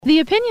The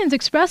opinions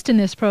expressed in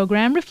this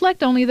program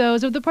reflect only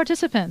those of the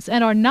participants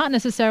and are not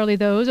necessarily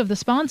those of the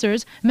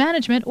sponsors,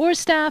 management, or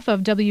staff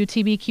of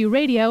WTBQ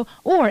Radio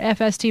or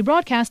FST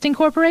Broadcasting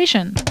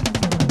Corporation.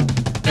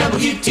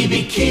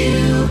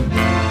 WTBQ.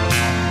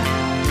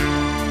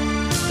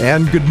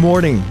 And good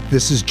morning.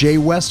 This is Jay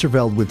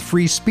Westerveld with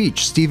Free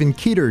Speech, Stephen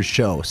Keeter's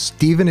show.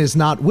 Stephen is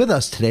not with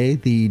us today.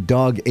 The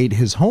dog ate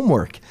his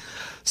homework.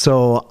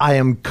 So I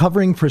am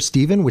covering for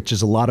Stephen, which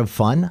is a lot of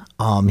fun.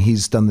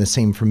 He's done the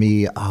same for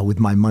me with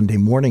my Monday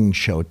morning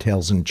show,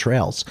 Tales and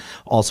Trails,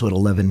 also at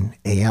 11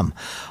 a.m.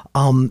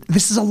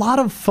 This is a lot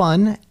of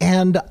fun.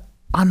 And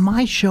on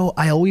my show,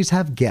 I always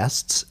have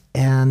guests.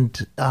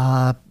 And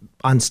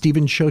on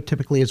Stephen's show,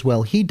 typically as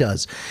well, he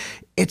does.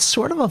 It's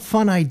sort of a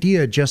fun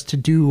idea just to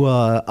do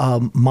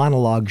a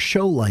monologue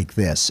show like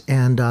this.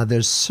 And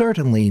there's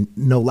certainly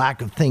no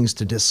lack of things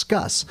to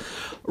discuss.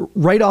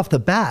 Right off the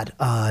bat,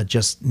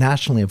 just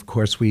nationally, of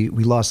course, we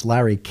lost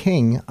Larry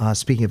King.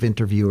 Speaking of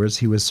interviewers,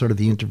 he was sort of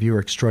the interviewer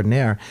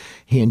extraordinaire.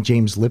 He and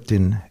James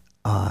Lipton,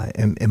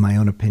 in my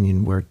own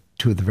opinion, were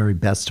two of the very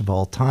best of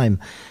all time.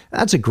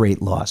 That's a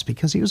great loss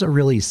because he was a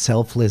really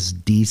selfless,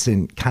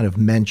 decent kind of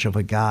mensch of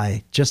a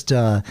guy. Just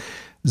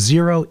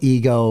zero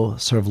ego,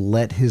 sort of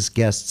let his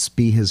guests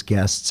be his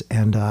guests.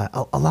 And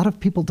a lot of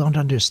people don't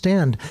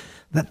understand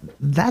that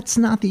that's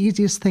not the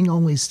easiest thing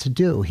always to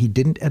do. He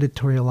didn't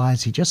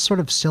editorialize. He just sort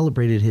of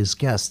celebrated his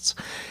guests.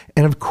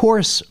 And of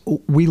course,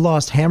 we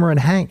lost Hammer and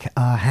Hank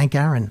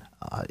Aaron.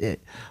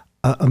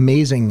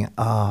 Amazing,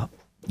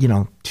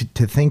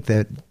 to think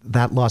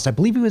that loss. I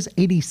believe he was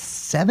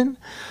 87.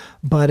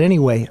 But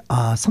anyway,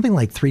 something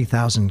like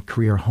 3,000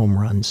 career home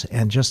runs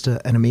and just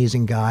an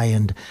amazing guy.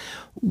 And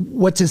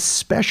what's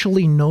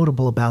especially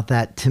notable about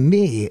that to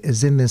me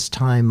is in this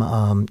time,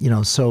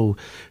 so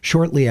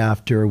shortly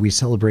after we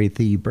celebrate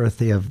the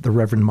birthday of the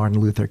Reverend Martin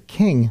Luther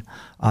King,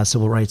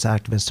 civil rights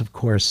activist, of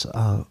course,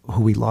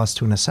 who we lost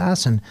to an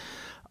assassin,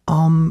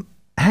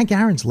 Hank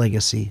Aaron's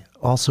legacy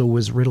also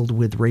was riddled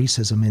with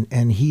racism,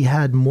 and he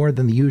had more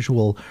than the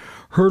usual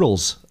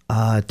hurdles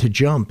to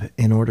jump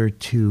in order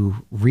to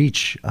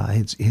reach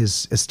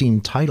his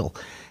esteemed title.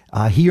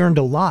 He earned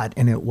a lot,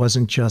 and it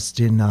wasn't just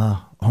in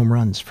home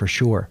runs for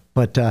sure.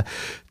 But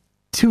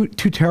two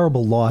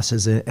terrible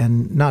losses,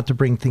 and not to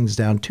bring things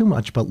down too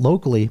much, but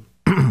locally,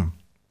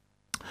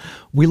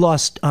 we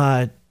lost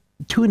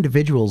two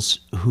individuals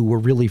who were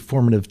really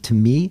formative to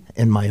me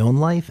in my own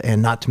life,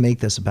 and not to make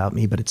this about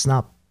me, but it's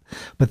not.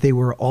 But they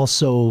were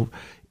also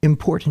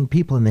important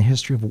people in the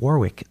history of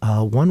Warwick.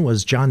 One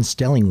was John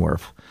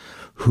Stellingwerff,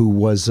 who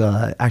was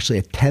actually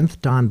a 10th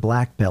Dan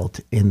black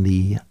belt in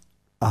the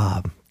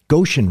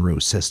Goshin-Ryu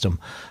system.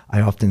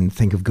 I often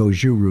think of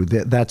Goju-Ryu.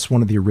 That's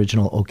one of the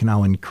original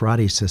Okinawan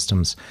karate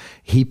systems.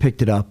 He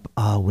picked it up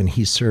when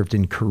he served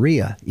in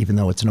Korea, even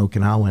though it's an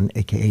Okinawan,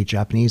 aka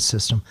Japanese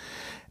system.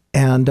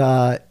 And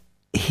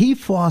he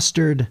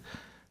fostered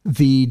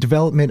the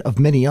development of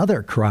many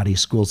other karate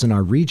schools in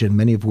our region,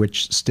 many of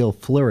which still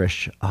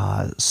flourish.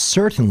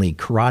 Certainly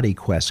Karate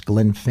Quest,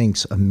 Glenn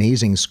Fink's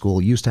amazing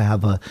school, used to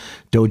have a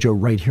dojo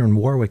right here in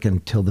Warwick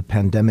until the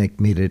pandemic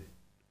made it,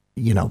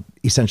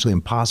 essentially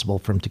impossible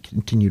for him to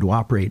continue to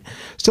operate.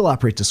 Still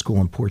operates a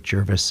school in Port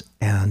Jervis.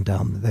 And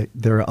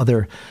there are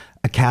other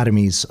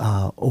academies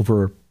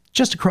over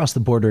just across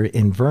the border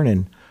in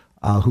Vernon,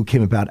 who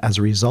came about as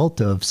a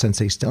result of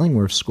Sensei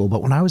Stellingwerff's school.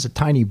 But when I was a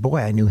tiny boy,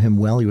 I knew him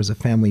well. He was a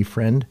family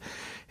friend.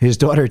 His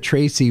daughter,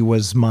 Tracy,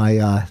 was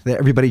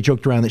everybody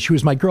joked around that she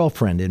was my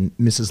girlfriend in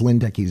Mrs.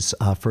 Lindecky's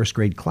first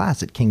grade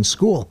class at King's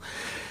School.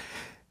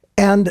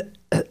 And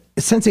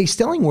Sensei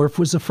Stellingwerff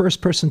was the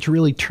first person to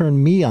really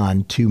turn me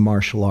on to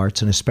martial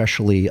arts, and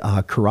especially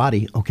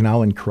karate,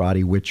 Okinawan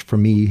karate, which for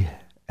me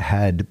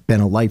had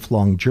been a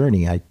lifelong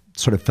journey. I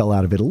sort of fell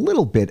out of it a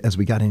little bit as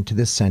we got into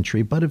this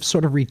century, but have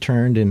sort of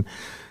returned. And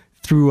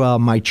through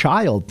my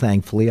child,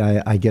 thankfully,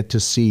 I get to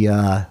see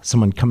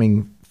someone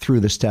coming through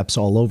the steps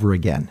all over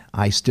again.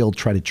 I still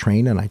try to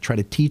train and I try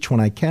to teach when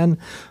I can,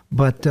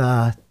 but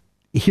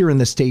here in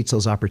the States,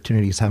 those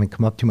opportunities haven't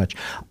come up too much.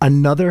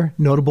 Another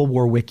notable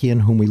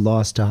Warwickian whom we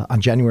lost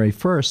on January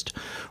 1st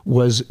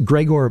was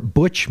Gregor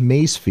Butch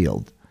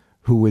Macefield,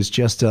 who was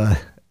just an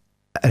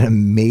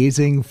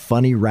amazing,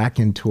 funny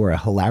raconteur, a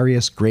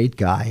hilarious, great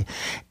guy.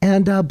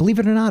 And believe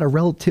it or not, a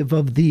relative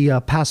of the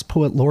past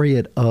poet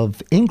laureate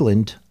of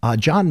England,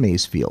 John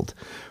Masefield,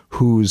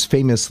 whose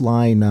famous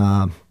line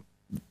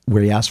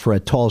where he asked for a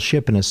tall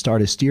ship and a star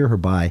to steer her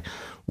by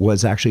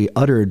was actually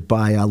uttered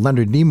by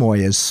Leonard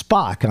Nimoy as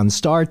Spock on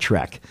Star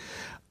Trek.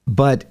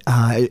 But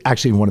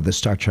actually in one of the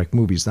Star Trek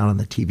movies, not on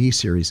the TV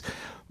series.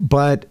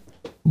 But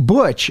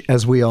Butch,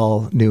 as we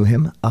all knew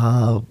him,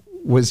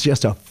 was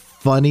just a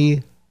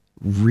funny,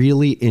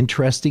 really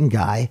interesting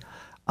guy.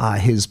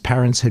 His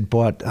parents had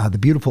bought the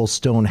beautiful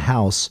stone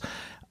house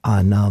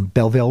on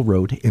Belleville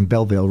Road in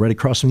Belleville, right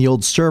across from the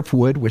old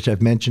Surfwood, which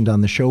I've mentioned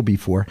on the show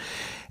before.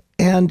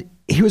 And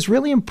he was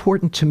really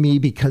important to me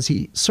because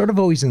he sort of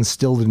always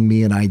instilled in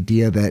me an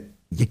idea that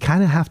you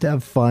kind of have to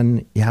have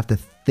fun. You have to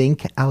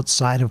think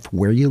outside of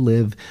where you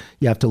live.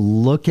 You have to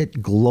look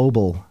at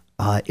global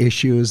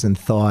issues and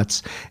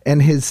thoughts.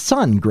 And his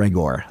son,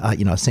 Gregor,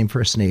 same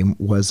first name,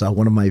 was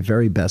one of my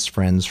very best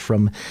friends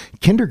from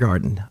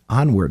kindergarten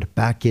onward,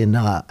 back in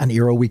an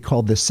era we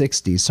called the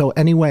 60s. So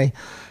anyway,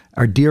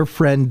 our dear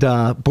friend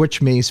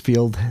Butch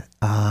Masefield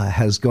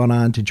has gone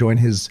on to join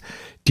his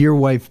dear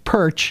wife,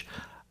 Perch,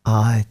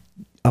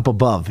 up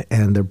above,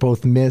 and they're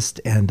both missed,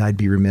 and I'd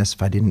be remiss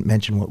if I didn't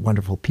mention what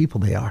wonderful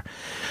people they are.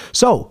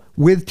 So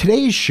with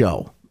today's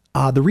show,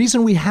 the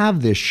reason we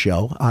have this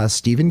show,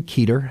 Stephen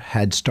Keeter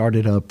had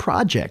started a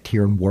project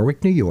here in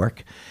Warwick, New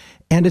York,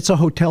 and it's a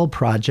hotel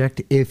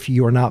project. If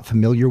you're not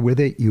familiar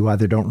with it, you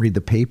either don't read the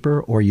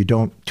paper or you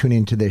don't tune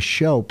into this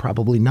show,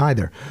 probably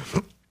neither.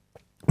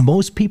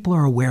 Most people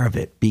are aware of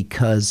it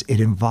because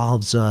it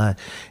involves an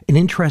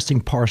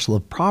interesting parcel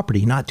of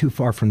property not too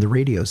far from the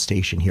radio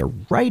station here,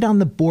 right on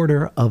the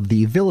border of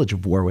the village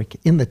of Warwick,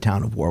 in the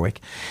town of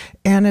Warwick.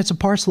 And it's a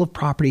parcel of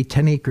property,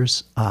 10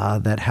 acres,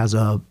 that has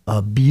a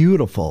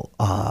beautiful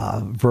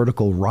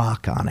vertical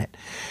rock on it.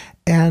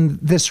 And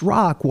this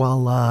rock,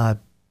 while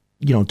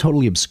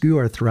totally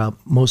obscure throughout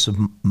most of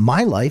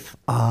my life,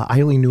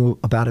 I only knew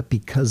about it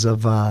because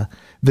of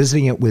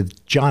visiting it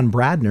with John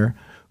Bradner,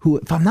 who,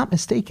 if I'm not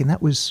mistaken,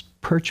 that was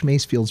Perch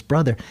Masefield's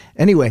brother.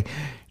 Anyway,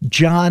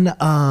 John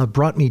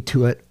brought me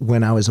to it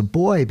when I was a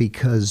boy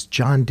because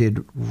John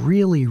did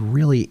really,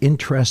 really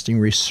interesting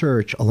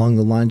research along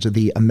the lines of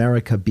the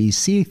America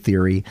BC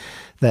theory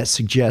that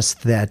suggests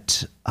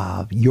that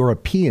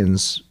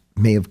Europeans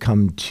may have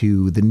come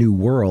to the New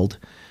World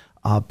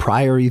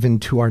prior even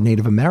to our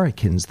Native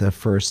Americans, the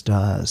first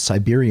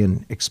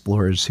Siberian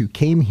explorers who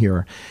came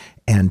here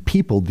and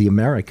peopled the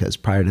Americas.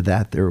 Prior to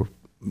that, there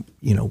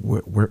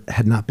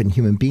had not been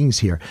human beings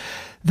here.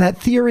 That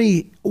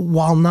theory,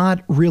 while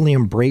not really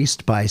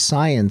embraced by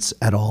science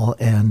at all,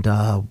 and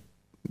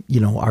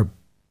our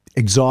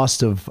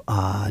exhaustive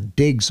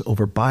digs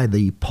over by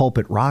the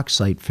Pulpit Rock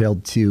site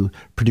failed to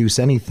produce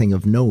anything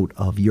of note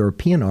of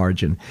European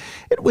origin,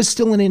 it was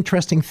still an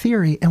interesting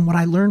theory. And what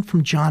I learned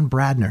from John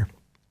Bradner,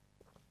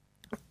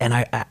 and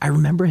I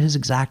remember his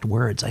exact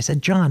words, I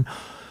said, John,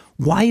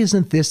 why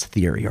isn't this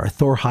theory, or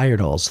Thor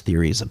Heyerdahl's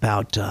theories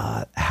about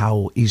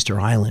how Easter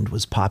Island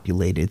was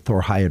populated?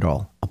 Thor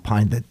Heyerdahl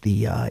opined that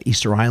the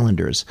Easter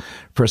Islanders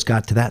first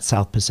got to that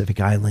South Pacific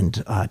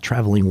island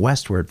traveling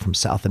westward from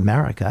South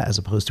America as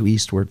opposed to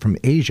eastward from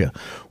Asia,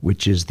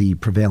 which is the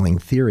prevailing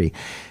theory.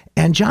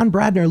 And John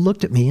Bradner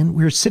looked at me, and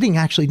we were sitting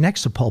actually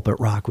next to Pulpit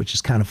Rock, which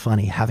is kind of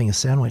funny, having a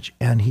sandwich.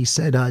 And he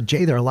said,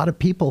 Jay, there are a lot of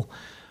people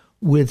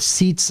with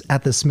seats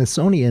at the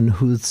Smithsonian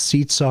whose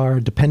seats are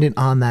dependent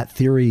on that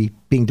theory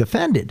being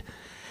defended.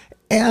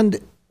 And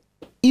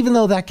even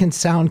though that can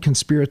sound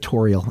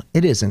conspiratorial,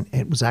 it isn't.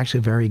 It was actually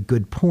a very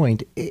good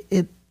point.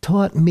 It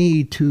taught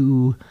me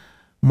to,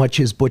 much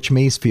as Butch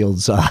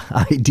Masefield's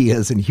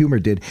ideas and humor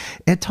did,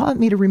 it taught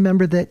me to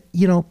remember that,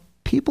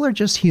 people are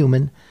just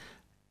human.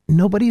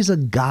 Nobody's a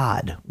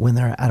god when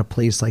they're at a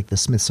place like the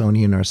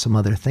Smithsonian or some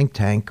other think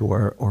tank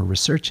or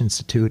research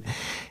institute.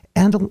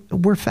 And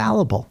we're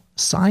fallible.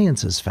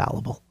 Science is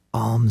fallible.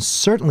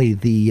 Certainly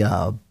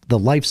the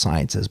life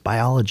sciences,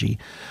 biology,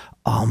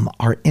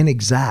 are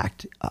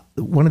inexact.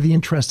 One of the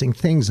interesting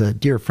things, a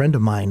dear friend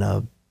of mine,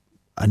 a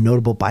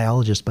notable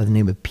biologist by the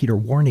name of Peter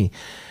Warney,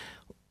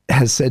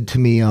 has said to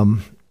me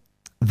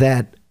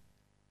that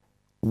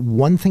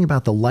one thing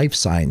about the life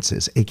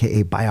sciences,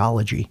 aka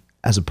biology,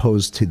 as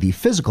opposed to the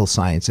physical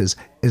sciences,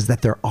 is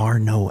that there are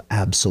no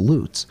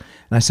absolutes.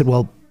 And I said,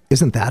 well,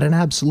 isn't that an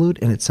absolute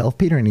in itself,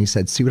 Peter? And he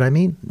said, see what I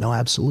mean? No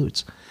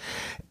absolutes.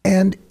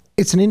 And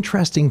it's an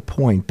interesting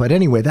point. But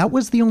anyway, that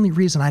was the only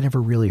reason I'd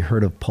ever really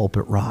heard of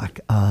Pulpit Rock.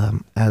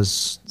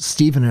 As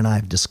Stephen and I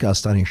have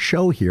discussed on his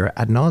show here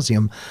ad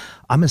nauseum,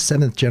 I'm a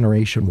 7th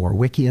generation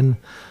Warwickian.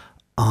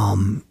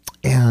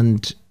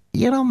 And,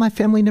 my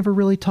family never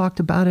really talked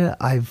about it.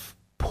 I've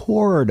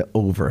pored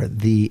over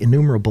the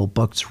innumerable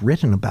books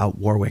written about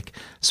Warwick,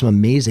 some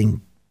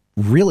amazing,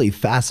 really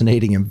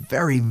fascinating and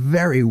very,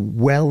 very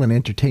well and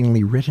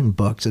entertainingly written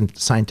books, and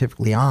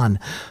scientifically on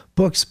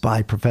books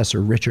by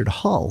Professor Richard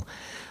Hull.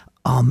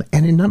 And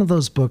in none of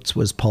those books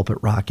was Pulpit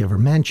Rock ever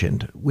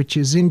mentioned, which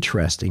is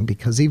interesting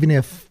because even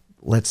if,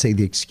 let's say,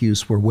 the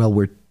excuse were, well,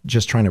 we're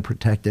just trying to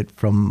protect it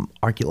from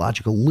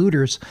archaeological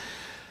looters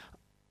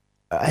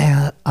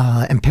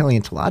and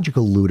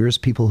paleontological looters,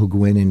 people who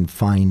go in and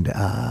find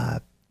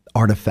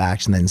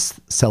artifacts and then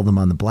sell them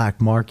on the black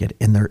market,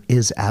 and there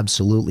is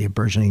absolutely a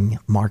burgeoning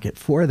market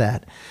for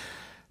that.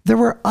 There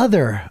were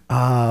other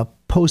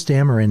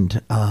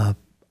post-Amarant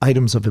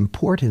items of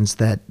importance,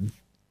 that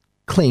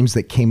claims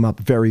that came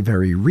up very,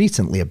 very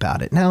recently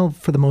about it. Now,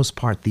 for the most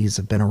part, these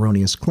have been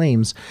erroneous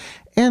claims,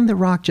 and the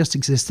rock just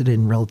existed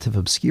in relative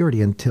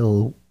obscurity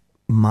until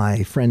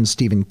my friend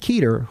Stephen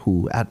Keeter,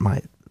 who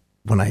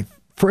when I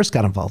first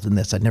got involved in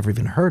this, I'd never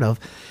even heard of,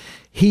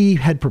 he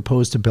had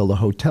proposed to build a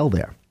hotel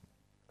there.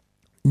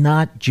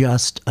 Not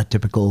just a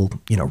typical,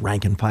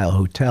 rank and file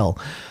hotel,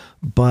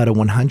 but a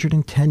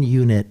 110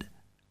 unit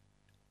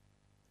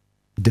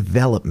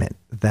development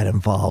that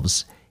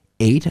involves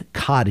 8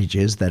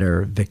 cottages that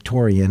are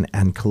Victorian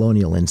and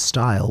colonial in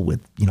style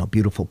with,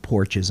 beautiful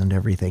porches and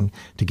everything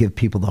to give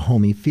people the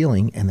homey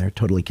feeling, and they're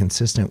totally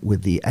consistent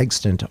with the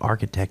extant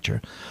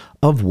architecture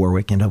of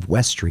Warwick and of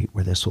West Street,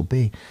 where this will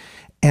be.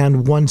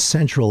 And one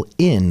central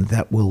inn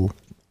that will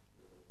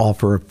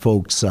offer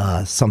folks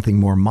something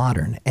more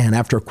modern. And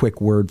after a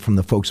quick word from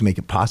the folks who make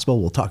it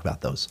possible, we'll talk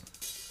about those.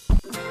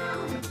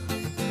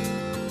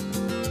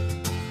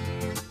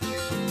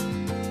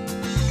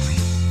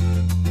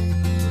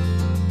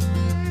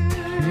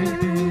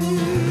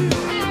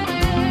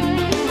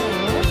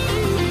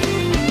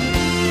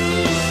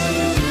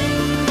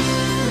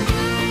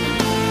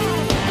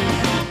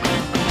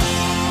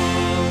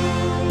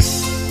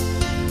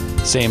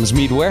 Sam's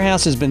Meat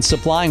Warehouse has been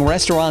supplying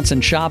restaurants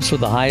and shops with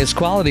the highest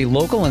quality,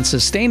 local, and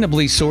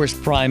sustainably sourced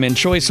prime and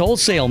choice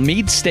wholesale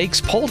meat, steaks,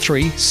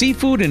 poultry,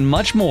 seafood, and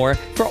much more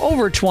for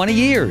over 20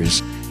 years.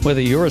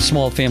 Whether you're a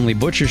small family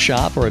butcher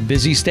shop or a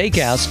busy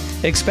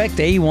steakhouse, expect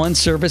A1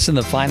 service and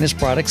the finest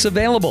products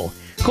available.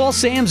 Call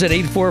Sam's at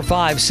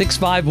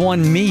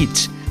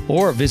 845-651-MEAT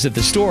or visit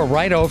the store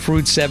right off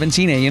Route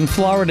 17A in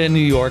Florida,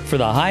 New York for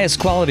the highest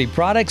quality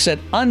products at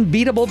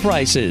unbeatable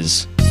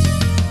prices.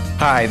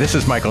 Hi, this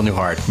is Michael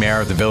Newhart,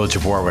 Mayor of the Village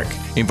of Warwick,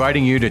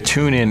 inviting you to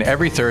tune in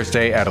every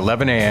Thursday at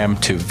 11 a.m.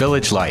 to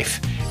Village Life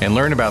and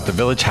learn about the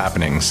village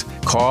happenings.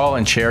 Call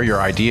and share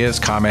your ideas,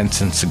 comments,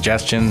 and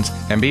suggestions,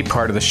 and be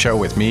part of the show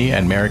with me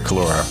and Mary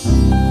Kalura.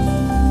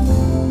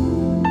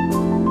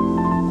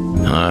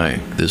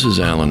 Hi, this is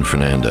Alan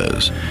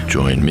Fernandez.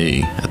 Join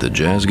me at the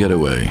Jazz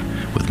Getaway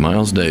with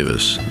Miles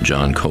Davis,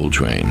 John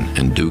Coltrane,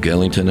 and Duke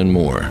Ellington and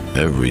more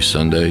every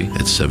Sunday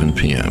at 7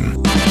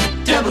 p.m.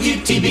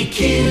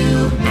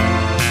 WTBQ.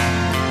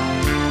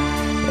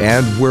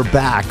 And we're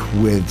back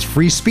with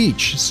Free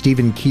Speech,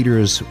 Stephen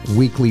Keeter's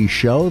weekly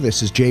show.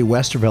 This is Jay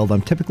Westerveld.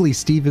 I'm typically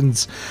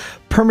Stephen's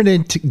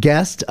permanent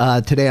guest.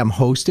 Today I'm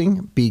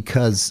hosting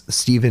because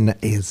Stephen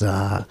is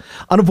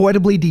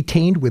unavoidably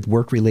detained with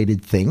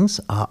work-related things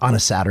on a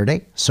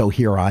Saturday. So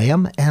here I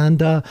am,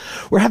 and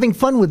we're having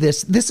fun with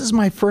this. This is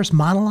my first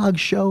monologue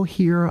show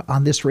here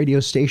on this radio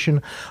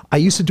station. I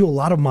used to do a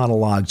lot of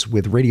monologues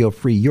with Radio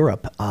Free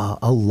Europe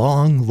a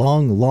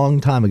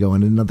long time ago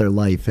in another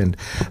life, and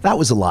that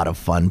was a lot of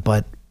fun.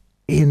 But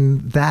in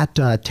that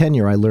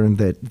tenure, I learned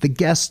that the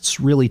guests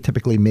really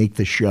typically make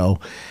the show.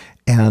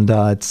 And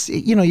it's,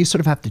 you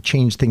sort of have to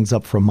change things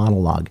up for a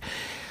monologue.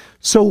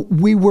 So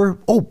we were,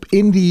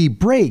 in the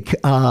break,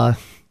 the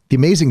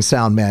amazing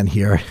sound man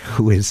here,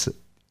 who is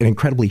an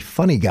incredibly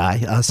funny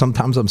guy.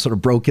 Sometimes I'm sort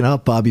of broken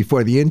up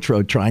before the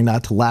intro, trying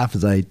not to laugh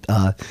as I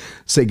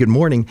say good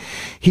morning.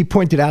 He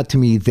pointed out to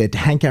me that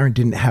Hank Aaron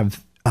didn't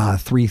have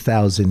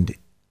 3,000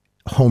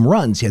 home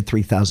runs. He had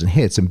 3,000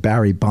 hits. And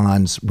Barry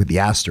Bonds, with the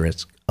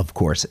asterisk, of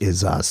course,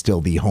 is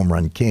still the home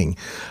run king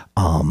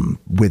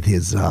with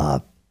his...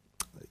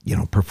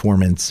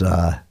 performance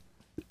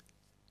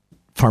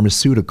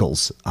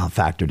pharmaceuticals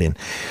factored in.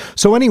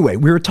 So anyway,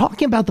 we were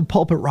talking about the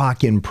Pulpit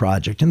Rock Inn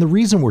project. And the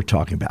reason we're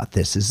talking about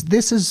this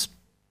is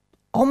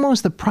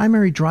almost the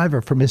primary driver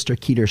for Mr.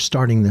 Keeter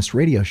starting this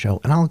radio show.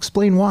 And I'll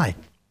explain why.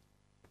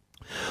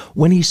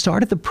 When he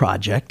started the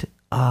project,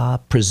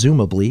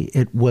 presumably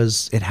it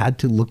had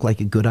to look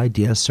like a good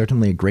idea,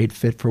 certainly a great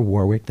fit for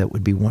Warwick that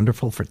would be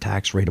wonderful for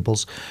tax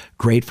rateables,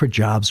 great for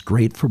jobs,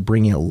 great for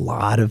bringing a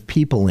lot of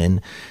people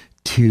in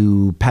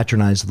to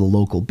patronize the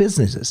local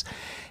businesses.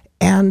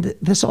 And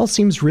this all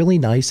seems really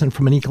nice. And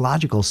from an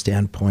ecological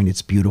standpoint,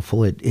 it's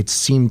beautiful. It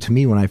seemed to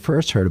me when I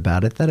first heard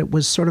about it that it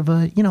was sort of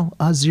a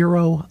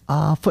zero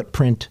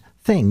footprint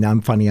thing. Now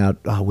I'm finding out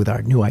with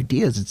our new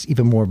ideas, it's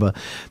even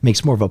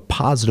makes more of a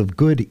positive,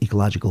 good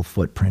ecological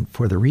footprint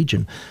for the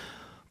region.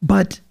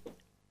 But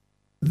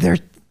there are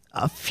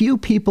a few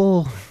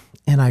people,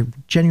 and I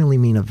genuinely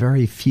mean a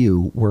very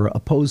few, were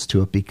opposed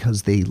to it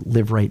because they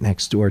live right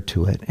next door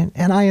to it.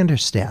 And I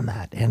understand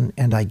that,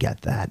 and I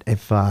get that.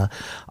 If I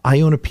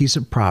own a piece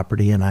of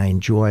property and I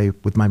enjoy,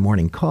 with my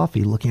morning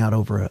coffee, looking out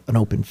over an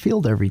open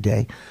field every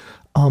day,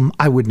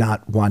 I would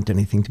not want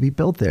anything to be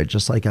built there,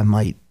 just like I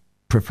might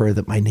prefer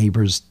that my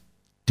neighbors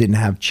didn't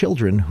have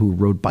children who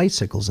rode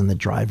bicycles in the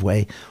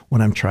driveway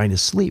when I'm trying to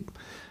sleep.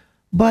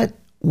 But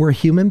we're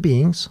human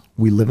beings.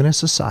 We live in a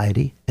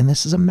society, and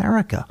this is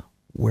America,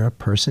 where a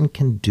person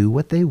can do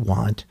what they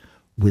want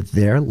with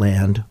their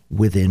land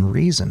within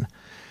reason.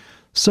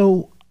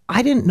 So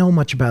I didn't know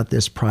much about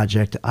this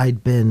project.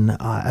 I'd been,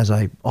 as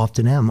I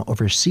often am,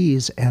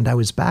 overseas, and I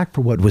was back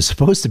for what was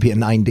supposed to be a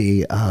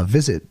 9-day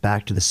visit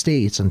back to the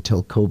States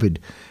until COVID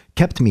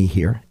kept me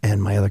here,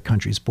 and my other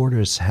country's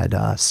borders had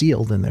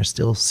sealed, and they're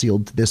still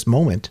sealed to this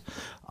moment,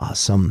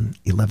 some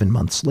 11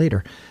 months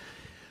later.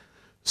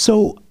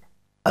 So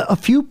a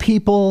few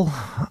people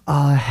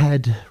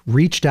had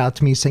reached out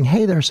to me saying,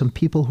 hey, there are some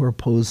people who are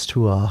opposed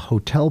to a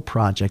hotel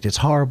project. It's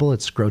horrible.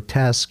 It's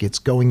grotesque. It's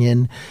going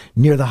in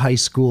near the high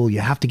school.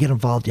 You have to get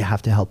involved. You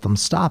have to help them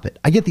stop it.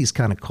 I get these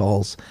kind of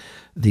calls,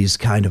 these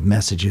kind of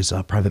messages,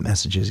 private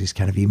messages, these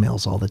kind of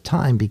emails all the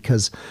time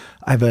because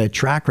I have a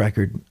track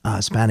record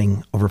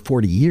spanning over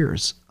 40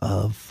 years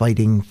of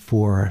fighting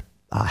for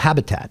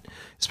habitat,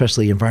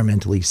 especially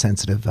environmentally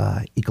sensitive,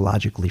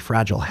 ecologically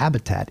fragile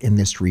habitat in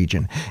this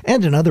region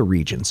and in other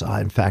regions.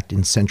 In fact,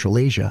 in Central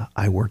Asia,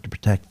 I work to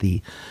protect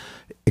the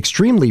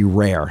extremely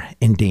rare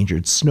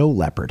endangered snow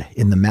leopard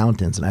in the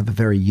mountains, and I have a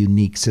very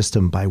unique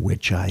system by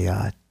which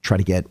I try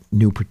to get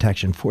new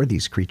protection for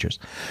these creatures.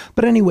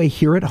 But anyway,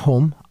 here at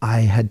home,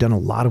 I had done a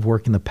lot of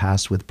work in the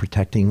past with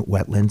protecting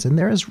wetlands, and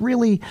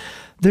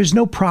there's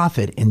no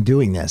profit in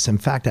doing this. In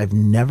fact, I've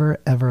never,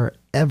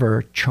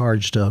 ever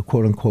charged a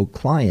quote-unquote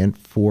client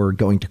for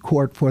going to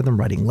court for them,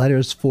 writing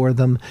letters for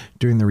them,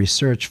 doing the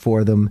research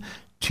for them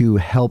to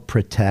help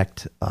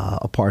protect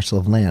a parcel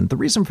of land. The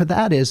reason for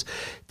that is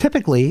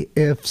typically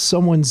if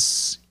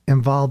someone's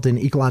involved in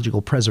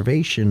ecological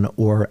preservation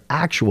or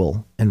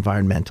actual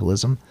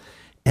environmentalism,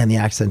 and the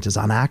accent is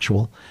on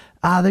actual,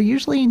 they're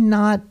usually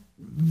not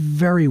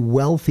very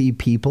wealthy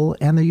people,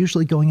 and they're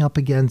usually going up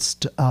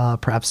against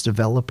perhaps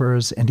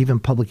developers and even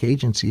public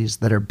agencies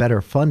that are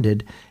better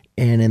funded,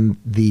 and in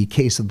the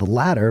case of the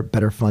latter,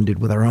 better funded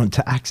with our own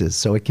taxes.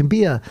 So it can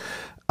be a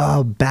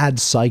bad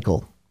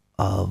cycle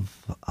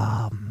of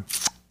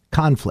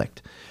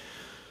conflict.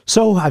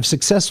 So I've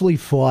successfully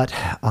fought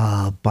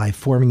by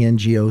forming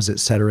NGOs, et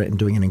cetera, and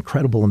doing an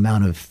incredible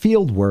amount of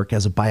field work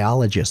as a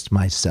biologist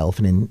myself,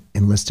 and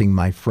enlisting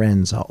my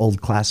friends,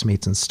 old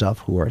classmates and stuff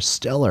who are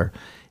stellar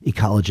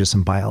ecologists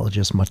and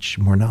biologists, much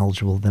more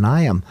knowledgeable than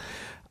I am,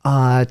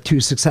 to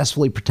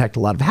successfully protect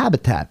a lot of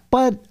habitat.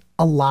 But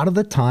a lot of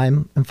the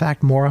time, in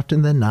fact, more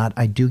often than not,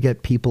 I do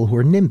get people who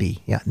are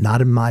NIMBY,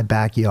 not in my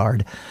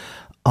backyard,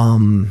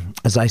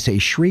 as I say,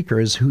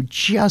 shriekers who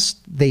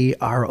they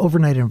are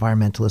overnight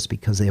environmentalists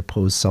because they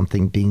oppose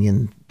something being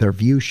in their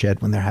view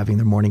shed when they're having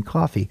their morning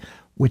coffee,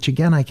 which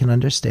again, I can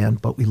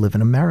understand, but we live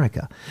in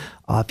America.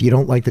 If you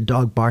don't like the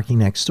dog barking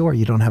next door,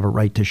 you don't have a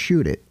right to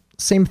shoot it.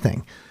 Same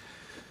thing.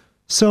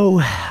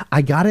 So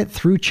I got it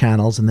through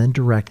channels and then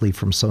directly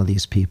from some of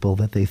these people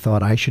that they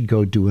thought I should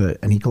go do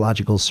an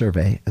ecological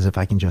survey, as if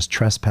I can just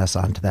trespass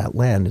onto that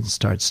land and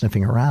start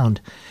sniffing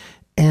around,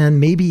 and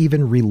maybe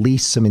even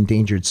release some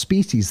endangered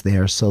species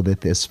there so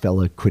that this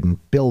fella couldn't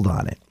build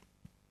on it.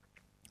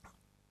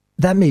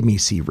 That made me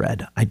see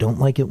red. I don't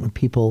like it when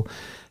people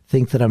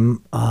think that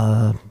I'm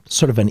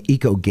sort of an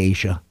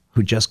eco-geisha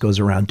who just goes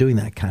around doing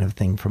that kind of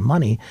thing for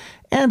money.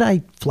 And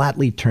I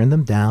flatly turned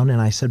them down, and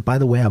I said, by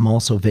the way, I'm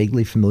also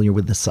vaguely familiar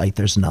with the site.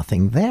 There's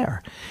nothing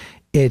there.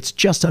 It's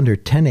just under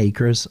 10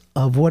 acres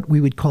of what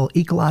we would call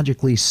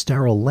ecologically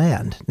sterile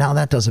land. Now,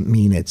 that doesn't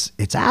mean it's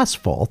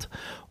asphalt.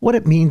 What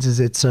it means is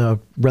it's a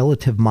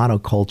relative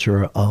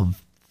monoculture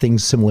of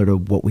things similar to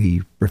what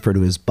we refer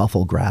to as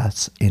buffalo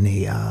grass in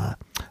a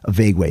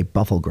vague way,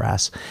 buffalo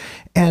grass,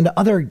 and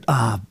other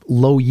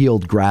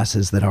low-yield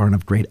grasses that aren't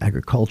of great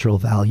agricultural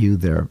value.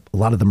 A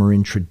lot of them are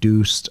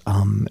introduced.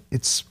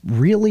 It's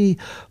really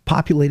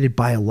populated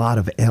by a lot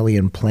of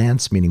alien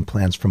plants, meaning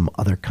plants from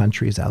other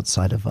countries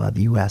outside of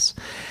the U.S.,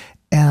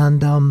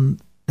 and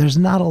there's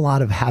not a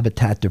lot of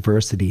habitat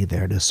diversity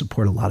there to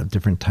support a lot of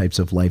different types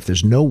of life.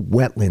 There's no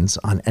wetlands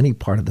on any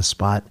part of the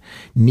spot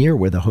near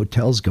where the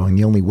hotel's going.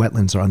 The only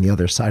wetlands are on the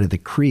other side of the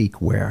creek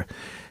where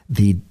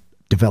the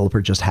developer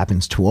just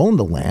happens to own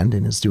the land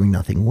and is doing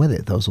nothing with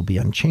it. Those will be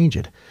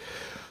unchanged.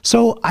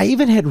 So I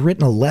even had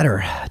written a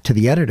letter to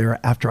the editor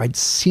after I'd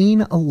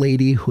seen a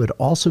lady who had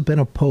also been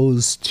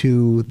opposed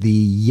to the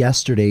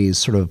yesterday's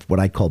sort of what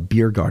I call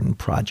beer garden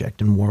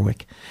project in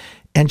Warwick.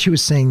 And she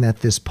was saying that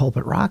this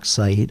Pulpit Rock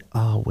site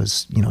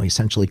was,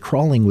 essentially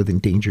crawling with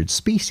endangered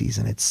species,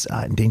 and it's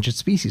endangered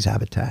species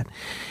habitat.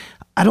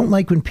 I don't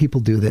like when people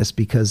do this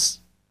because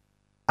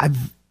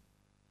I've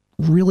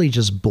really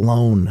just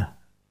blown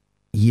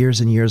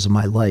years and years of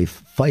my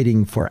life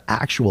fighting for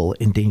actual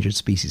endangered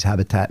species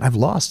habitat. I've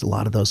lost a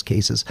lot of those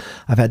cases.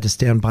 I've had to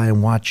stand by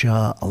and watch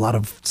a lot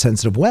of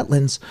sensitive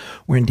wetlands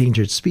where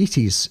endangered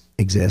species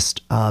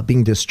exist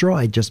being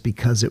destroyed just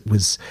because it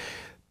was,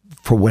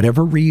 for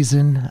whatever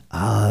reason,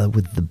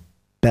 with the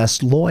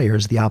best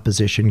lawyers, the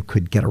opposition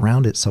could get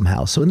around it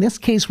somehow. So in this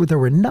case where there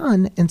were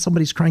none and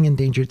somebody's crying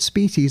endangered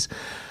species,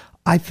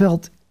 I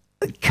felt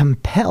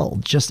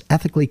compelled, just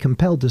ethically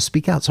compelled to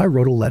speak out. So I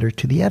wrote a letter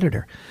to the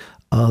editor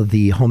of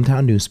the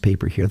hometown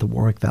newspaper here, the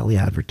Warwick Valley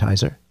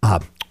Advertiser,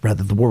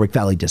 the Warwick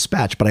Valley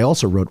Dispatch, but I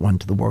also wrote one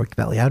to the Warwick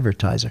Valley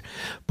Advertiser,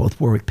 both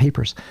Warwick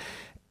papers.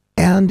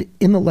 And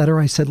in the letter,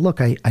 I said, look,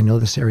 I know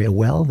this area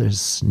well.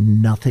 There's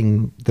no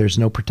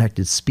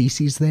protected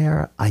species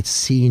there. I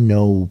see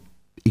no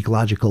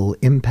ecological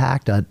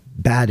impact, a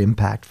bad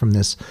impact from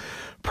this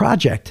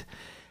project.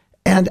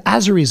 And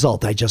as a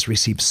result, I just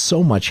received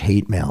so much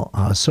hate mail,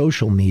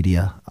 social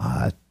media,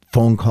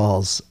 phone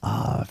calls,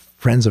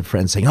 friends of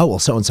friends saying, oh, well,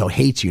 so-and-so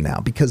hates you now.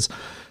 Because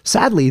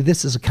sadly,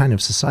 this is a kind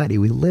of society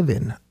we live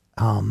in.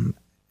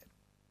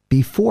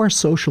 Before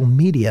social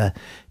media,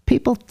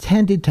 people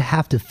tended to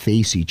have to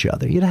face each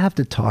other. You'd have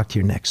to talk to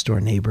your next door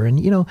neighbor. And,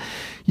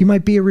 you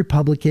might be a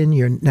Republican,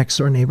 your next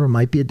door neighbor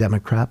might be a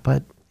Democrat,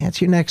 but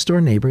it's your next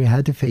door neighbor. You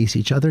had to face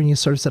each other and you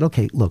sort of said,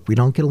 okay, look, we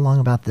don't get along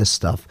about this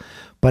stuff,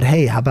 but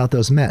hey, how about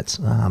those Mets?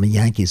 I'm a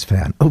Yankees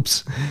fan.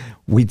 Oops,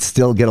 we'd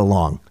still get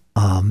along.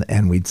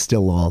 And we'd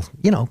still all,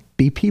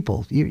 be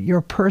people. You're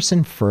a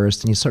person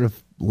first, and you sort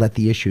of let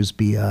the issues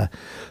be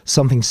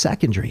something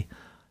secondary.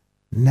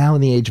 Now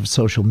in the age of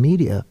social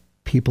media,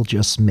 people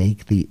just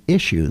make the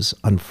issues,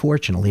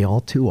 unfortunately,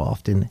 all too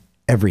often,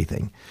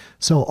 everything.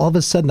 So all of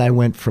a sudden I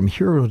went from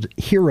hero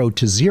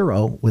to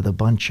zero with a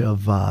bunch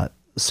of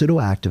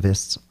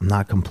pseudo-activists. I'm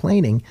not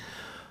complaining.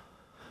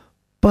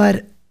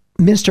 But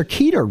Mr.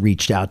 Keeter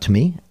reached out to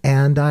me,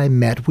 and I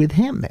met with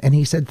him. And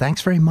he said,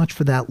 thanks very much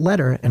for that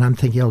letter. And I'm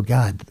thinking, oh,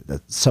 God,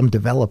 some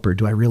developer,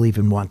 do I really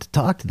even want to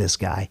talk to this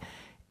guy?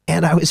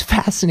 And I was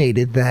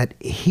fascinated that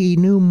he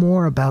knew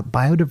more about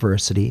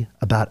biodiversity,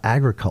 about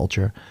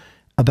agriculture,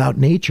 about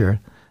nature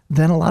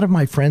than a lot of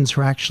my friends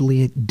who are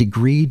actually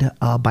degreed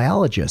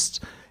biologists.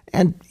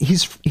 And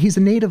he's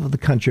a native of the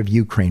country of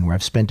Ukraine, where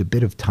I've spent a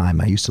bit of time.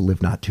 I used to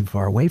live not too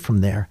far away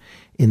from there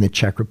in the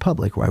Czech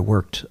Republic, where I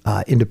worked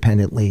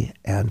independently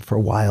and for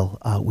a while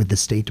with the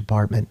State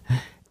Department.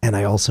 And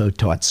I also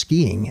taught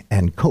skiing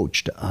and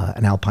coached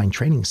an alpine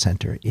training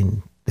center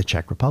in the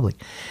Czech Republic.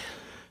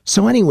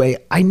 So anyway,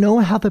 I know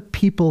how the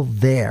people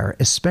there,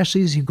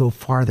 especially as you go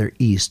farther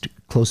east,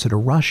 closer to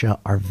Russia,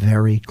 are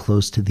very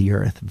close to the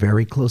earth,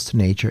 very close to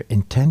nature,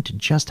 and tend to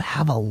just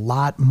have a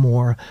lot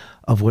more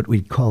of what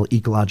we'd call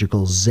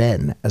ecological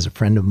zen. As a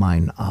friend of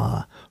mine,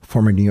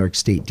 former New York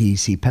State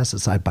DEC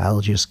pesticide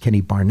biologist Kenny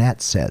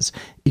Barnett says,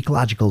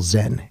 ecological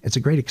zen. It's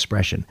a great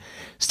expression.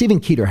 Stephen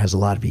Keeter has a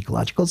lot of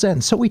ecological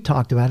zen. So we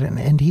talked about it,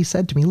 and he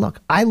said to me,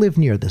 look, I live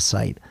near the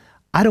site.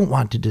 I don't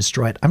want to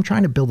destroy it. I'm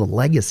trying to build a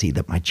legacy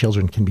that my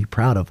children can be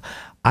proud of.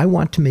 I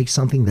want to make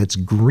something that's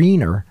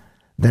greener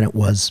than it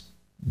was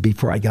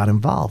before I got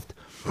involved.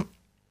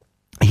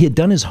 He had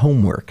done his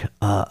homework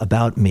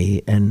about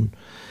me, and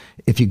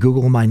if you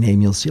Google my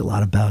name, you'll see a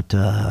lot about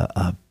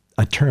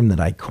a term that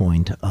I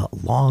coined a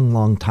long,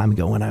 long time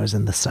ago when I was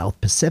in the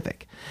South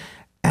Pacific.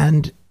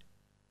 And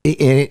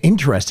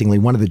interestingly,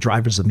 one of the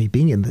drivers of me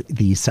being in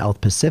the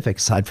South Pacific,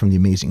 aside from the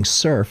amazing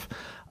surf,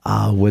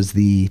 was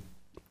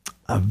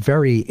a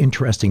very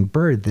interesting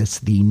bird that's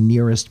the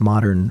nearest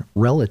modern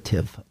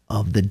relative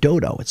of the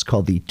dodo. It's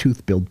called the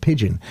tooth-billed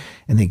pigeon,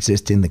 and they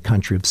exist in the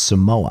country of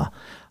Samoa.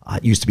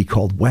 It used to be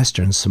called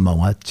Western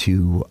Samoa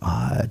to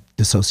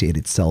dissociate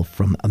itself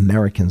from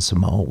American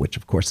Samoa, which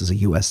of course is a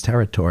U.S.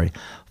 territory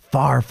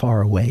far,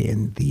 far away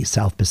in the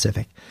South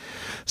Pacific.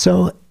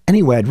 So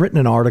anyway, I'd written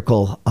an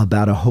article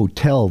about a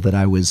hotel that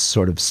I was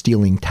sort of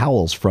stealing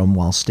towels from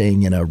while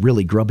staying in a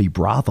really grubby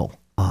brothel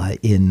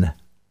in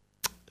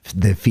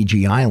the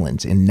Fiji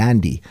Islands, in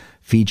Nadi,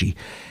 Fiji.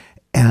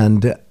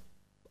 And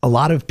a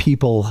lot of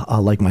people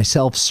like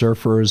myself,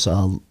 surfers,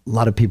 a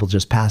lot of people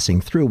just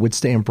passing through would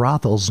stay in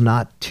brothels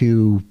not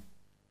to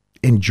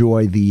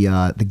enjoy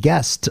the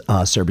guest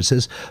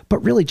services, but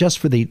really just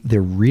for the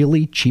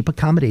really cheap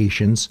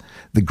accommodations,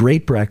 the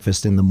great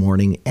breakfast in the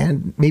morning,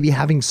 and maybe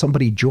having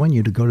somebody join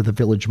you to go to the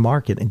village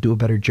market and do a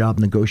better job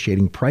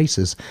negotiating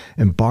prices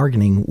and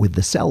bargaining with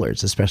the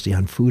sellers, especially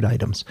on food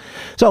items.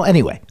 So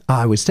anyway,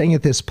 I was staying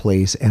at this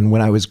place, and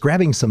when I was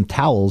grabbing some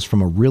towels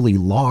from a really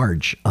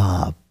large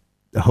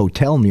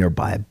hotel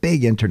nearby, a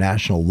big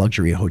international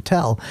luxury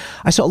hotel,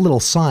 I saw a little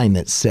sign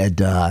that said,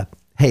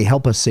 hey,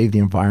 help us save the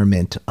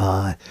environment.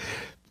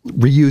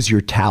 Reuse your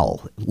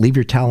towel. Leave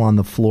your towel on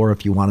the floor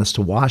if you want us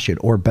to wash it,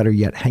 or better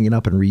yet, hang it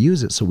up and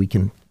reuse it so we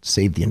can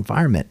save the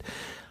environment.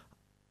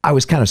 I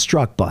was kind of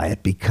struck by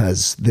it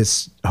because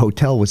this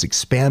hotel was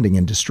expanding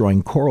and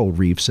destroying coral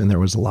reefs, and there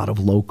was a lot of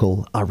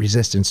local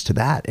resistance to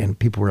that, and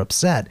people were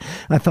upset.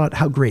 And I thought,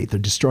 how great, they're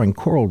destroying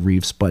coral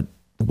reefs, but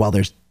while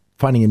they're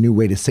finding a new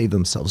way to save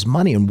themselves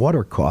money and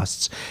water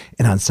costs.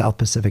 And on South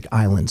Pacific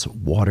Islands,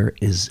 water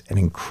is an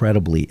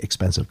incredibly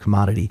expensive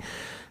commodity.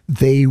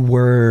 They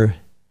were,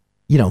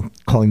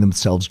 calling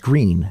themselves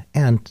green.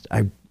 And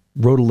I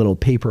wrote a little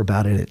paper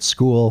about it at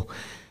school,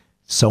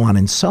 so on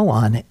and so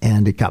on.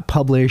 And it got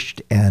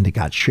published and it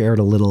got shared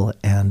a little.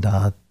 And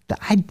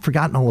I'd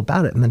forgotten all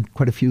about it. And then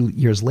quite a few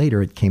years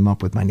later, it came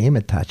up with my name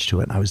attached to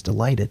it. And I was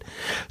delighted.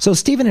 So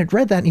Stephen had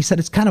read that and he said,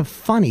 it's kind of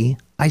funny.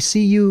 I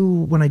see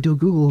you when I do a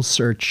Google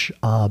search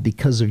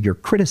because of your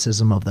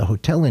criticism of the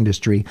hotel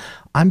industry.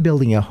 I'm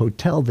building a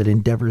hotel that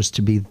endeavors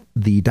to be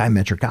the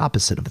diametric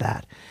opposite of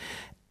that.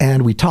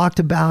 And we talked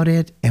about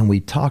it, and we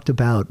talked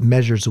about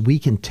measures we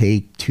can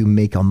take to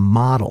make a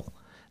model,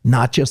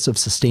 not just of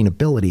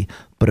sustainability,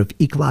 but of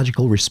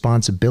ecological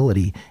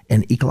responsibility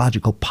and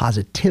ecological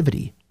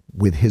positivity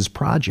with his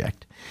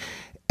project.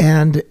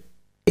 And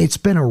it's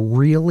been a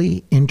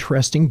really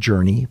interesting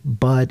journey,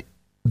 but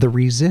the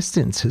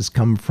resistance has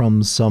come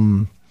from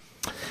some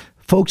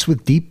folks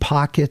with deep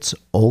pockets,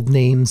 old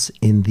names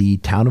in the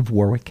town of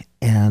Warwick,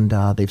 and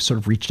they've sort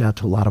of reached out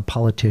to a lot of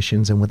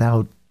politicians, and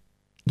without,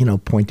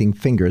 pointing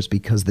fingers,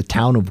 because the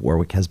town of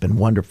Warwick has been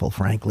wonderful,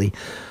 frankly,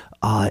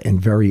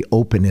 and very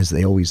open as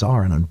they always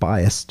are and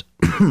unbiased.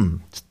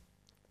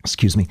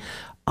 Excuse me.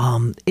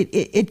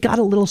 It got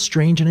a little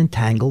strange and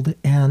entangled,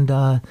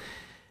 and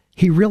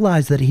he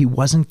realized that he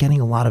wasn't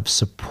getting a lot of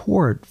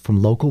support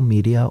from local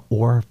media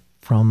or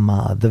from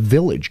the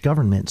village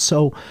government.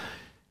 So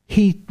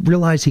he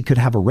realized he could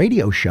have a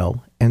radio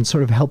show and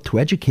sort of help to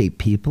educate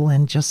people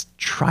and just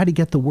try to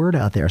get the word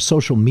out there.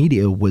 Social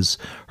media was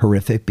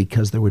horrific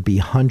because there would be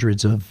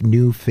hundreds of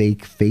new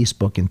fake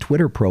Facebook and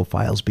Twitter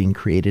profiles being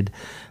created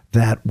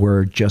that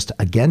were just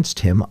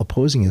against him,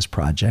 opposing his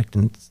project.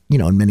 And,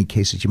 in many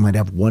cases, you might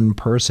have one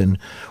person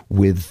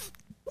with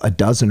a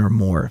dozen or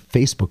more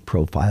Facebook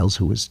profiles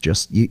who was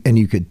just, and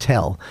you could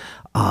tell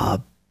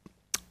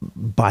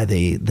by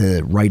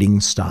the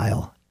writing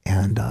style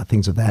and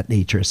things of that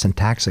nature,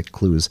 syntactic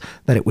clues,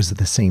 that it was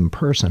the same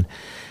person.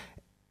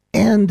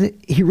 And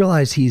he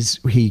realized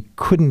he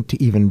couldn't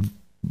even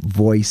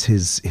voice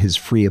his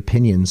free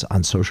opinions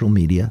on social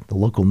media. The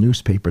local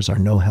newspapers are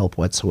no help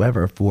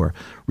whatsoever for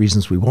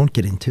reasons we won't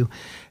get into.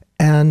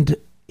 And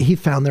he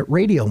found that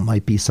radio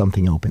might be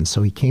something open.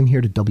 So he came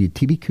here to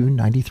WTBQ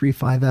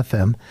 93.5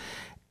 FM.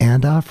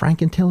 And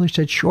Frank and Taylor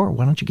said, sure,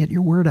 why don't you get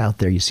your word out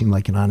there? You seem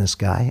like an honest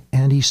guy.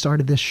 And he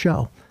started this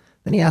show.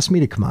 Then he asked me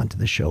to come on to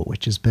the show,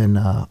 which has been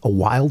a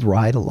wild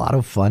ride, a lot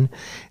of fun.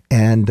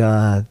 And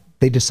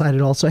they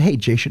decided also, hey,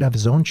 Jay should have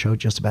his own show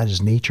just about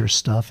his nature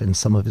stuff and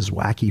some of his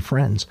wacky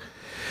friends.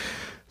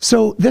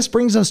 So this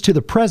brings us to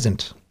the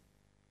present.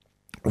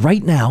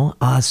 Right now,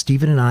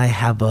 Stephen and I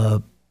have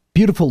a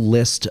beautiful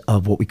list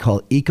of what we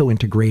call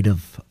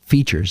eco-integrative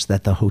features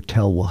that the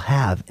hotel will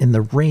have. And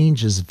the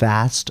range is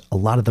vast. A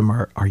lot of them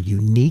are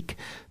unique,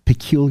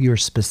 peculiar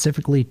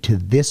specifically to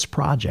this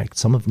project.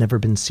 Some have never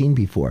been seen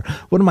before.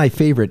 One of my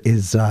favorite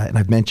is, and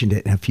I've mentioned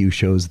it in a few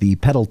shows, the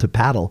Pedal to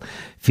Paddle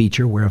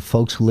feature, where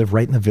folks who live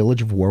right in the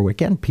village of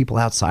Warwick and people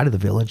outside of the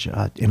village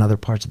in other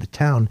parts of the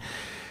town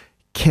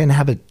can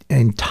have an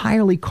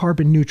entirely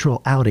carbon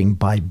neutral outing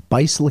by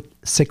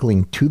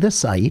bicycling to the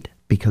site,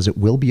 because it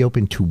will be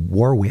open to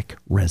Warwick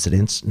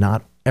residents,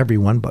 not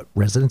everyone, but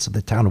residents of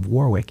the town of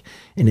Warwick,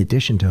 in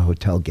addition to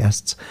hotel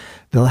guests.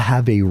 They'll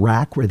have a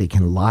rack where they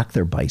can lock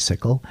their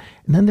bicycle,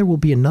 and then there will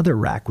be another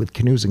rack with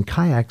canoes and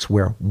kayaks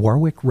where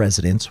Warwick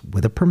residents,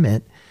 with a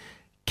permit,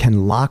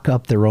 can lock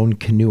up their own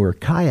canoe or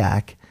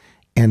kayak,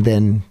 and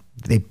then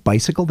they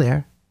bicycle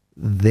there.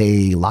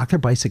 They lock their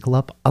bicycle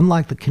up,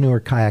 unlock the canoe or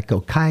kayak,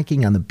 go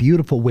kayaking on the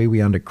beautiful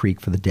Wawayanda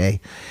Creek for the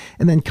day,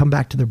 and then come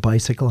back to their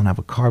bicycle and have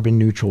a carbon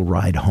neutral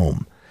ride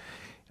home.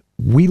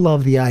 We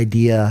love the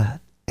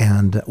idea,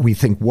 and we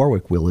think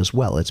Warwick will as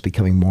well. It's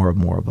becoming more and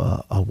more of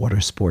a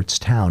water sports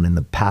town in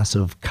the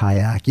passive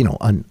kayak,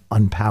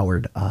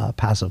 unpowered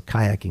passive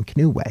kayak and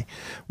canoe way,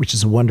 which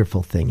is a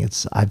wonderful thing.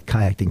 I've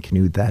kayaked and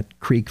canoed that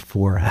creek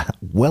for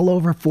well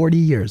over 40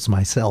 years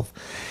myself.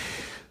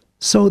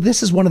 So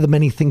this is one of the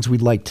many things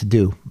we'd like to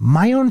do.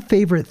 My own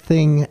favorite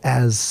thing,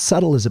 as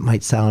subtle as it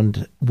might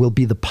sound, will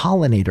be the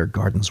pollinator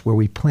gardens, where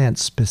we plant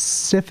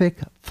specific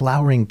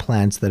flowering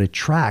plants that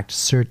attract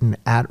certain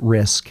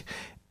at-risk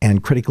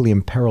and critically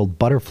imperiled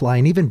butterfly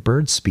and even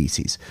bird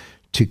species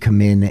to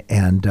come in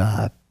and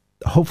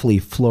hopefully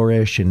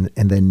flourish and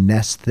then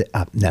nest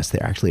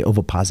there, actually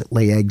oviposit,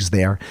 lay eggs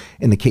there.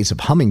 In the case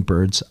of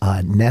hummingbirds,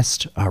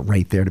 nest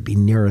right there to be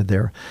nearer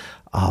their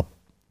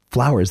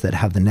flowers that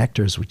have the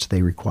nectars which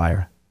they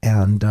require,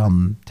 and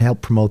to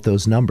help promote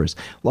those numbers.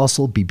 It'll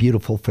also be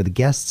beautiful for the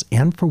guests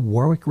and for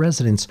Warwick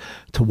residents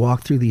to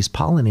walk through these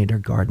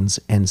pollinator gardens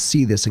and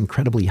see this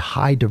incredibly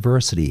high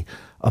diversity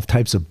of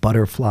types of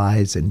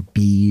butterflies and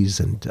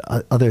bees and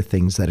other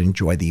things that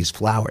enjoy these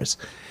flowers.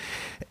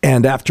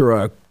 And after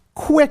a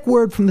quick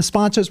word from the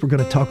sponsors, we're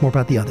going to talk more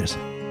about the others.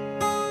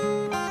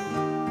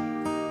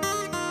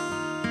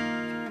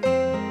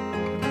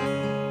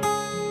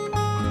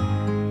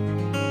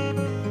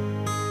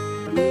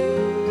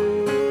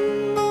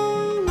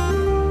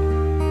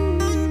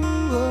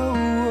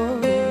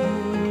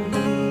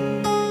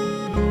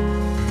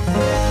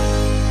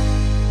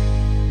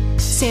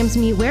 Sam's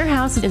Meat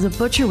Warehouse is a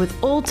butcher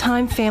with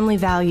old-time family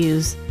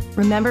values.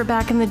 Remember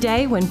back in the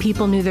day when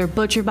people knew their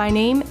butcher by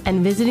name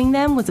and visiting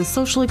them was a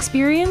social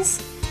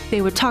experience?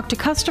 They would talk to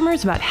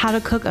customers about how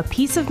to cook a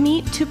piece of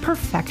meat to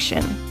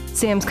perfection.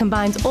 Sam's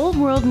combines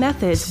old-world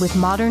methods with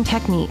modern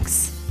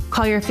techniques.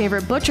 Call your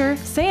favorite butcher,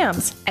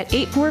 Sam's, at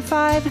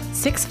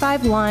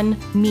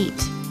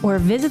 845-651-MEAT, or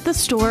visit the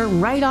store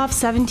right off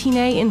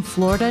 17A in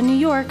Florida, New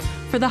York,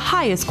 for the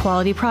highest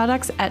quality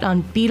products at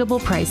unbeatable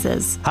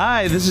prices.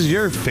 Hi, this is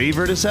your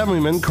favorite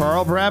assemblyman,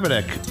 Carl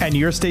Brabetic. And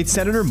your state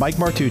senator, Mike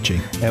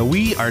Martucci. And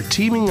we are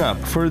teaming up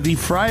for the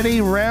Friday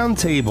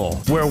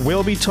Roundtable, where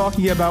we'll be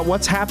talking about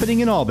what's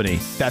happening in Albany.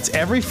 That's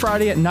every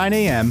Friday at 9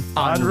 a.m.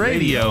 on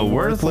radio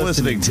worth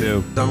listening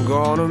to. I'm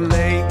gonna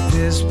make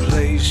this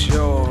place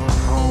your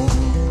home.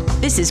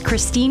 This is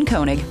Christine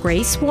Koenig,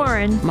 Grace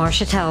Warren,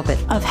 Marcia Talbot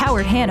of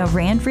Howard Hanna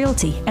Rand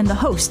Realty and the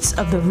hosts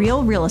of The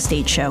Real Real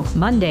Estate Show.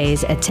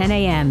 Mondays at 10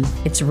 a.m.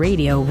 It's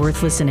radio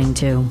worth listening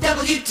to.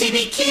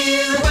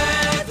 WTBQ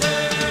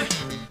weather.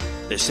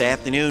 This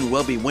afternoon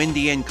will be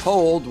windy and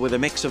cold with a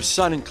mix of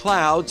sun and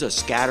clouds, a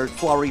scattered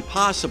flurry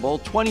possible,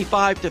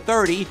 25 to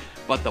 30,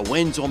 but the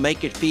winds will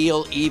make it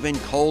feel even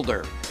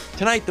colder.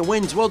 Tonight the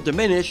winds will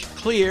diminish,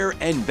 clear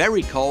and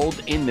very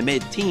cold in the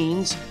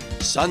mid-teens.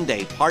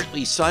 Sunday,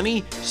 partly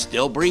sunny,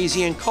 still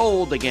breezy and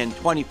cold, again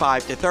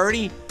 25 to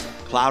 30.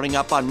 Clouding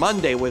up on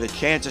Monday with a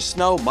chance of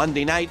snow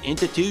Monday night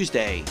into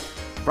Tuesday.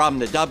 From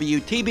the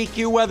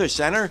WTBQ Weather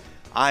Center,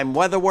 I'm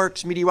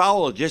WeatherWorks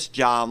meteorologist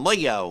John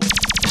Leo.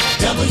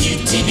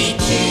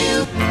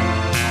 WTBQ.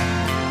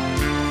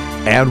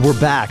 And we're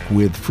back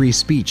with Free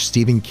Speech,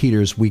 Stephen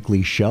Keeter's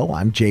weekly show.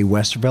 I'm Jay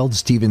Westerveld,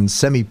 Stephen's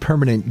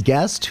semi-permanent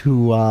guest,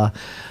 who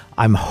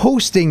I'm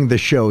hosting the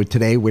show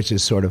today, which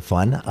is sort of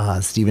fun.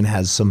 Stephen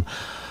has some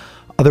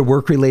other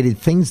work-related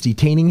things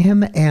detaining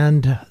him,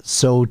 and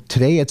so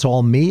today it's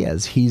all me,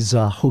 as he's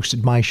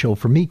hosted my show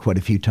for me quite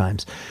a few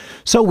times.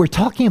 So we're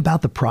talking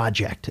about the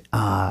project,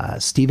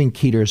 Stephen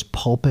Keeter's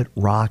Pulpit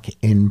Rock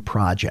In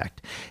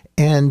Project.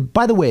 And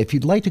by the way, if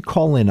you'd like to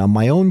call in on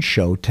my own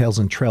show, Tales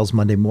and Trails,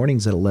 Monday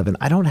mornings at 11,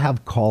 I don't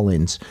have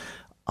call-ins.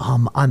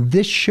 On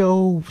this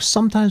show,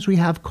 sometimes we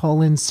have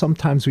call-ins,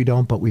 sometimes we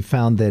don't, but we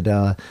found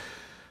that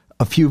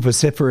a few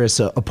vociferous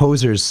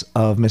opposers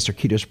of Mr.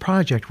 Keeter's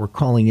project were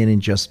calling in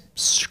and just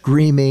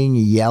screaming,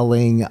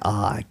 yelling,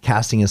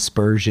 casting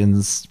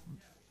aspersions,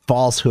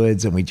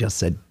 falsehoods, and we just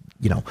said,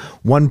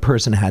 one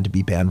person had to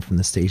be banned from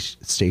the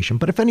station.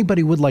 But if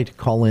anybody would like to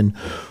call in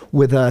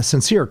with a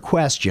sincere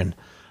question,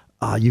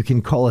 you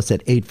can call us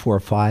at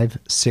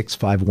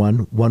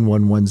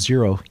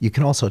 845-651-1110. You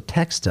can also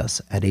text us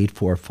at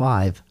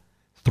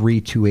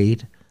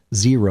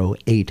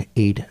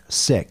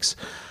 845-328-0886.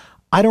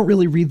 I don't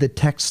really read the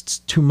texts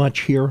too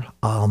much here.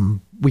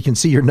 We can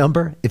see your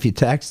number if you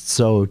text,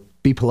 so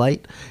be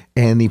polite.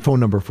 And the phone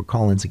number for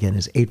call-ins again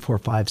is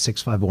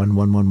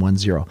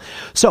 845-651-1110.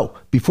 So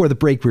before the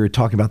break, we were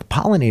talking about the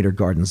pollinator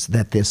gardens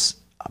that this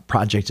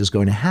project is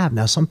going to have.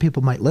 Now, some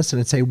people might listen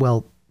and say,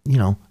 well,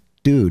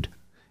 dude,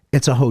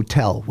 it's a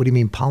hotel. What do you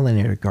mean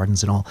pollinator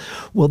gardens and all?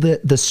 Well,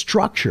 the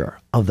structure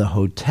of the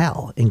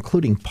hotel,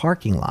 including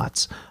parking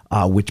lots,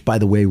 which, by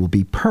the way, will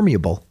be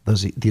permeable.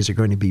 These are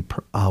going to be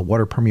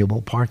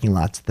water-permeable parking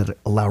lots that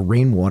allow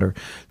rainwater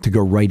to go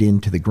right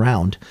into the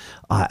ground,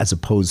 as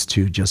opposed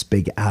to just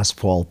big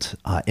asphalt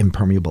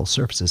impermeable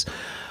surfaces.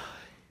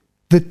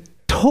 The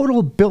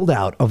total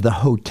build-out of the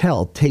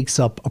hotel takes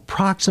up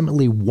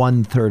approximately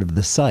 1/3 of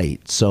the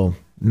site. So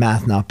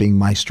math not being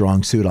my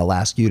strong suit, I'll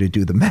ask you to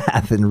do the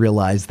math and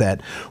realize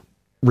that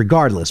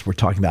regardless, we're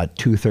talking about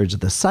 2/3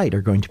 of the site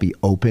are going to be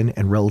open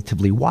and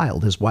relatively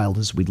wild as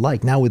we'd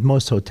like. Now, with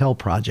most hotel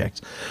projects,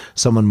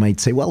 someone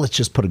might say, well, let's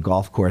just put a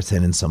golf course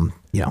in and some,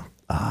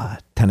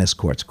 tennis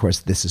courts. Of course,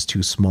 this is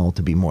too small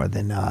to be more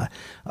than a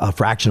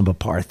fraction of a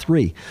par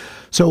 3.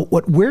 So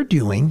what we're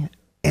doing,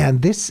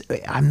 and this,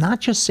 I'm not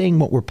just saying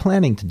what we're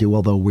planning to do,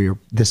 although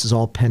this is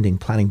all pending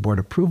planning board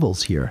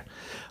approvals here.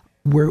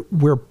 We're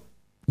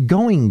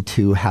going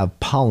to have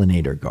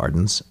pollinator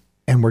gardens,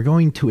 and we're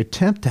going to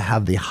attempt to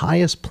have the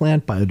highest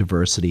plant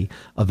biodiversity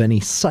of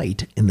any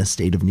site in the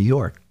state of New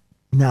York.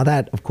 Now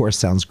that, of course,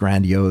 sounds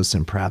grandiose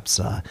and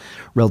perhaps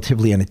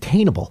relatively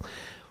unattainable.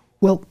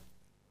 Well,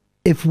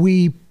 if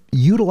we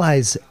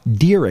utilize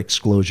deer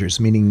exclosures,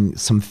 meaning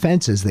some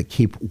fences that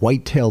keep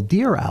white-tailed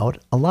deer out,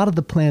 a lot of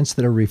the plants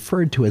that are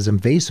referred to as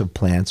invasive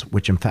plants,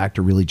 which in fact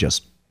are really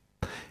just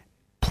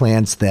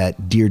plants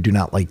that deer do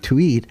not like to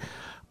eat,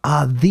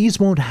 these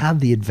won't have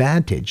the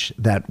advantage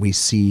that we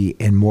see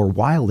in more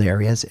wild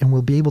areas, and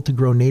we'll be able to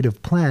grow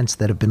native plants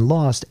that have been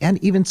lost,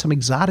 and even some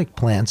exotic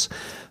plants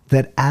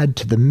that add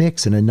to the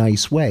mix in a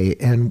nice way.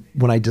 And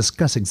when I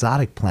discuss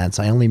exotic plants,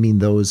 I only mean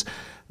those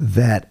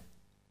that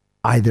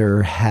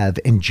either have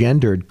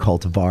engendered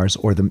cultivars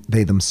or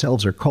they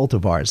themselves are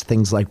cultivars,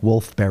 things like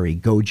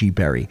wolfberry, goji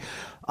berry,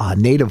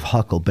 native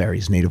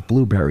huckleberries, native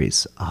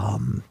blueberries,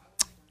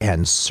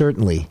 and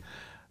certainly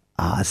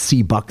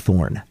sea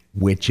buckthorn,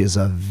 which is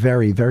a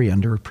very, very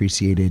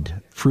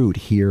underappreciated fruit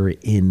here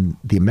in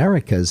the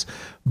Americas.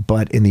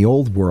 But in the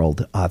old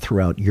world,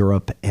 throughout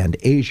Europe and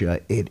Asia,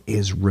 it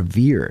is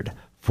revered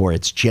for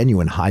its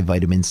genuine high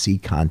vitamin C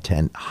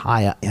content,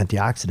 high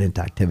antioxidant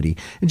activity,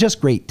 and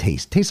just great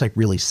taste. Tastes like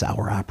really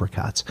sour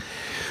apricots.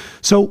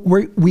 So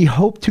we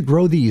hope to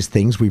grow these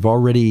things. We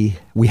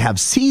have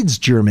seeds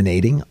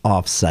germinating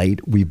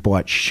off-site. We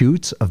bought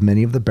shoots of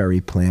many of the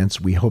berry plants.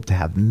 We hope to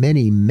have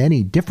many,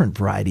 many different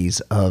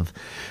varieties of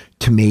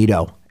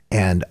tomato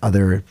and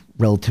other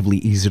relatively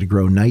easy to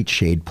grow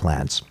nightshade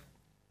plants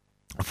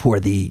for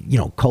the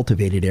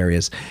cultivated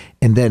areas.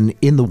 And then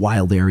in the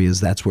wild areas,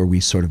 that's where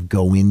we sort of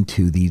go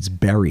into these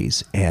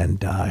berries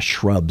and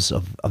shrubs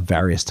of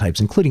various types,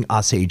 including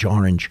Osage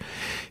orange.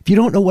 If you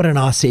don't know what an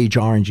Osage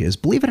orange is,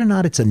 believe it or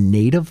not, it's a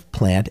native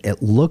plant.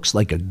 It looks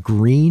like a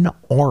green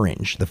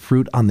orange, the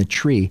fruit on the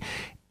tree.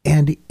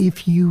 And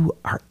if you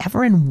are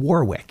ever in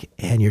Warwick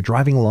and you're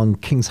driving along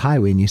King's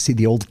Highway and you see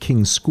the old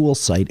King's School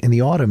site, in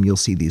the autumn you'll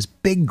see these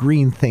big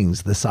green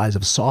things the size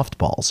of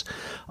softballs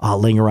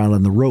laying around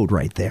on the road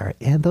right there.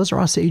 And those are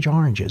Osage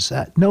oranges.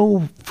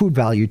 No food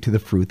value to the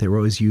fruit. They were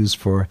always used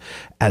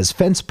as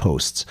fence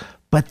posts.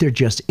 But they're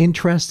just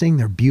interesting,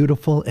 they're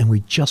beautiful, and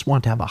we just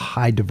want to have a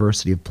high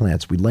diversity of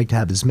plants. We'd like to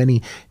have as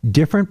many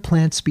different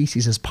plant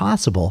species as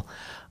possible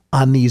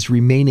on these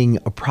remaining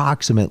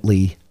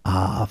approximately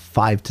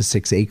 5 to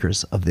 6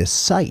 acres of this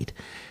site.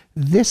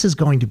 This is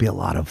going to be a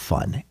lot of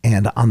fun.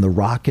 And on the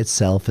rock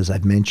itself, as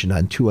I've mentioned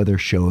on 2 other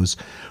shows,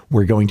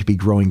 we're going to be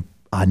growing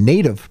a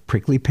native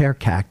prickly pear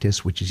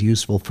cactus, which is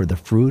useful for the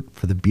fruit,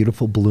 for the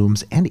beautiful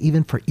blooms, and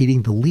even for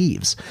eating the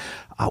leaves.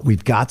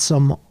 We've got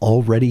some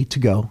all ready to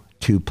go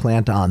to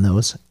plant on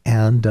those.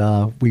 And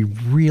we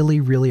really,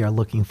 really are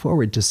looking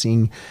forward to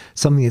seeing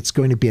something that's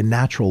going to be a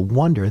natural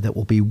wonder that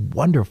will be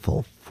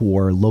wonderful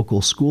for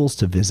local schools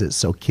to visit,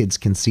 so kids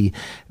can see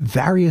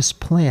various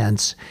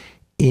plants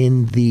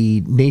in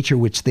the nature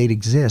which they'd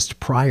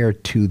exist prior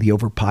to the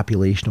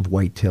overpopulation of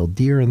white-tailed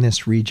deer in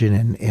this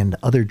region and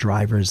other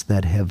drivers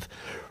that have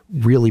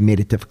really made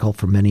it difficult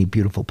for many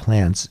beautiful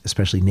plants,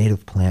 especially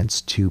native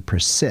plants, to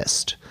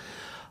persist.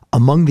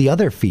 Among the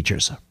other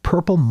features,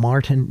 purple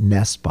martin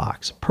nest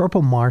box.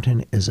 Purple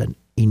martin is an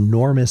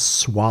enormous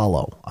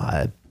swallow,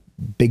 a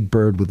big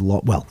bird with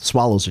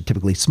swallows are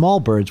typically small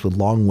birds with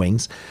long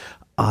wings.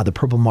 The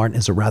purple martin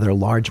is a rather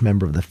large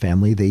member of the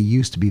family. They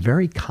used to be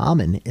very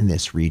common in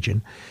this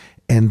region,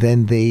 and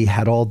then they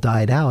had all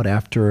died out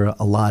after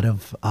a lot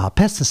of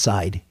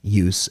pesticide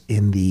use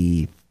in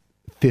the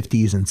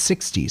 50s and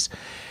 60s.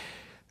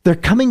 They're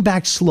coming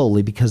back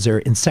slowly because they're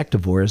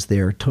insectivores.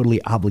 They're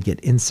totally obligate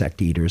insect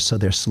eaters, so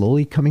they're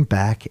slowly coming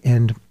back.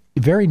 And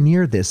very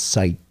near this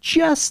site,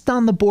 just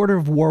on the border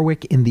of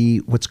Warwick in the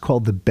what's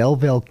called the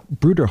Belleville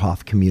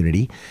Bruderhof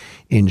community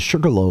in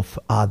Sugarloaf,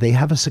 they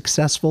have a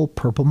successful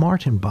purple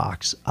martin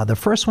box. The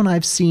first one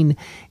I've seen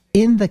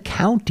in the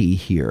county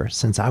here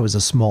since I was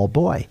a small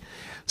boy.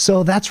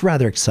 So that's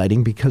rather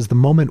exciting because the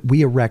moment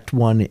we erect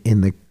one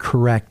in the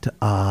correct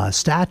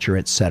stature,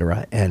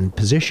 etc., and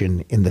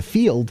position in the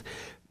field,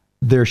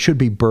 there should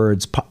be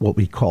birds, what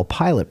we call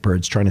pilot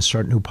birds, trying to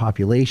start new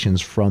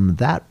populations from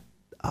that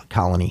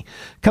colony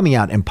coming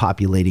out and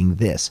populating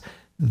this.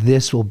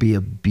 This will be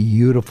a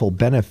beautiful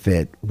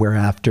benefit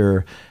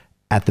whereafter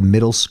at the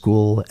middle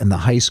school and the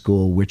high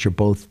school, which are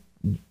both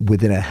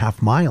within a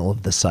half mile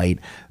of the site,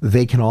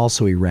 they can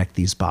also erect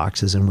these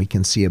boxes, and we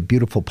can see a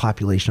beautiful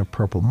population of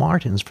purple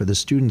martins for the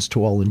students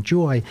to all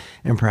enjoy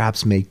and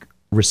perhaps make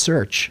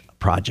research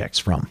projects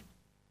from.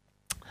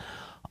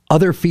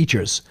 Other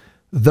features,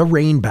 the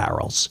rain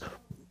barrels.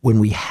 When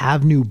we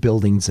have new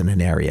buildings in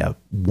an area,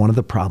 one of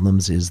the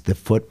problems is the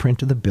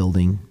footprint of the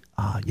building.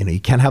 You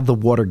can't have the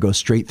water go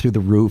straight through the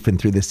roof and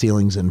through the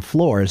ceilings and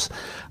floors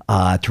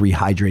to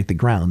rehydrate the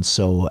ground.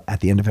 So at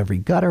the end of every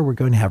gutter, we're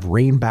going to have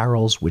rain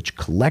barrels which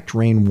collect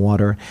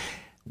rainwater,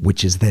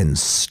 which is then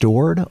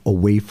stored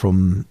away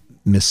from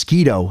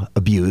mosquito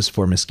abuse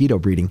for mosquito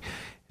breeding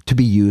to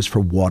be used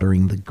for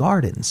watering the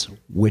gardens,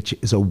 which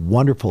is a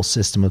wonderful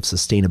system of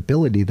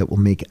sustainability that will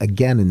make,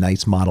 again, a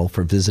nice model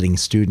for visiting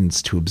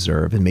students to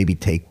observe and maybe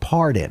take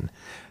part in.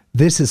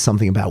 This is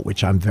something about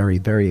which I'm very,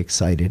 very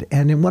excited.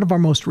 And in one of our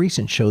most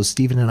recent shows,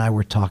 Stephen and I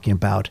were talking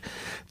about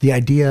the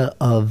idea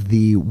of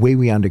the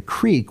Wawayanda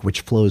Creek,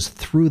 which flows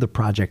through the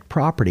project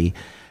property,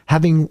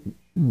 having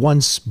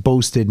once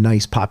boasted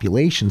nice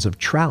populations of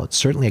trout,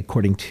 certainly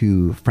according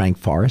to Frank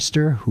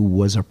Forrester, who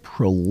was a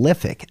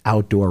prolific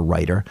outdoor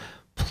writer.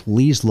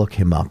 Please look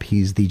him up.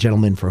 He's the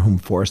gentleman for whom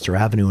Forrester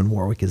Avenue in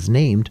Warwick is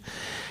named.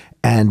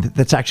 And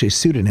that's actually a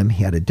pseudonym.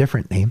 He had a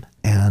different name.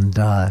 And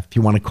if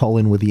you want to call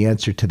in with the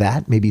answer to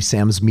that, maybe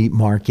Sam's Meat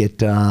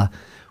Market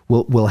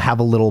will have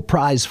a little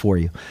prize for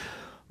you.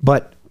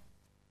 But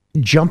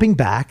jumping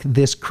back,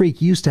 this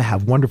creek used to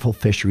have wonderful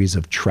fisheries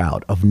of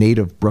trout, of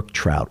native brook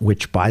trout,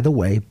 which, by the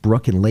way,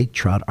 brook and lake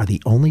trout are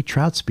the only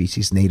trout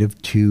species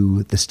native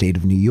to the state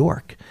of New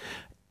York.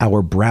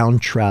 Our brown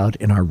trout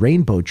and our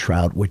rainbow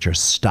trout, which are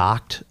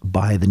stocked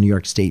by the New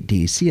York State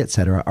DEC,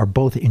 etc., are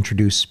both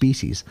introduced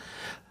species.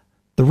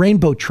 The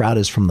rainbow trout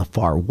is from the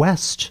far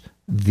west.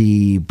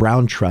 The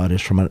brown trout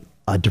is from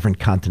a different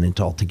continent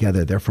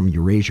altogether. They're from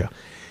Eurasia.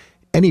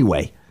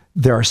 Anyway,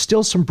 there are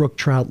still some brook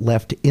trout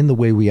left in the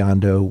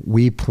Wawayanda.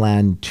 We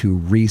plan to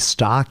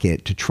restock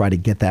it to try to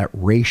get that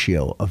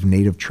ratio of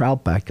native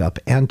trout back up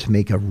and to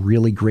make a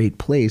really great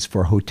place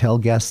for hotel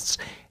guests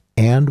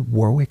and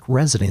Warwick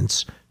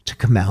residents to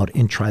come out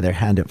and try their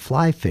hand at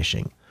fly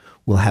fishing.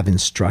 We'll have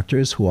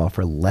instructors who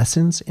offer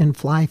lessons in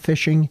fly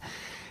fishing,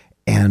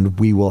 and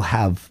we will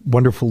have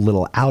wonderful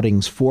little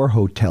outings for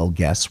hotel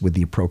guests with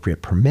the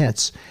appropriate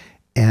permits.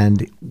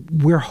 And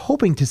we're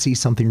hoping to see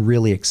something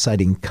really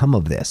exciting come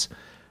of this.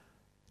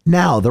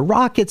 Now, the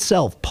rock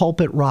itself,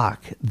 Pulpit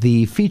Rock,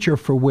 the feature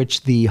for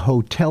which the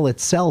hotel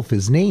itself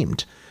is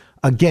named.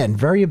 Again,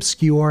 very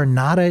obscure,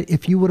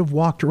 if you would have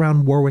walked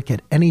around Warwick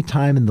at any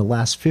time in the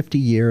last 50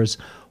 years,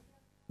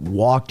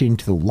 walked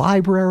into the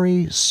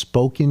library,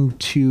 spoken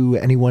to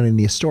anyone in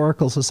the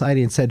Historical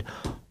Society and said,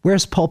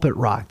 "Where's Pulpit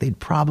Rock?" They'd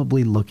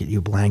probably look at you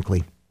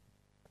blankly.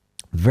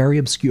 Very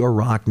obscure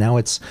rock. Now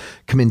it's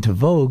come into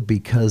vogue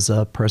because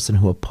a person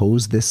who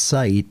opposed this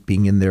site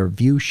being in their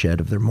view shed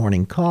of their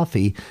morning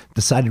coffee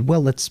decided,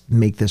 well, let's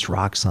make this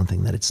rock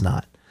something that it's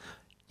not.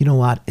 You know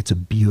what? It's a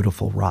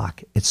beautiful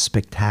rock. It's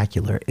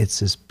spectacular. It's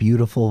this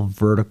beautiful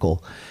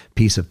vertical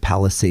piece of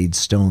palisade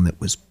stone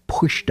that was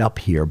pushed up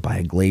here by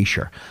a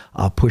glacier,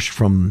 pushed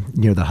from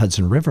near the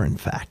Hudson River, in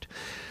fact.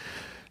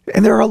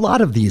 And there are a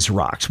lot of these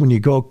rocks. When you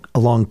go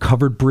along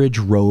Covered Bridge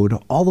Road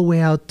all the way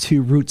out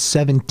to Route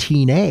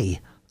 17A,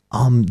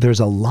 there's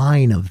a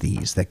line of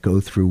these that go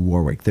through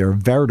Warwick. There are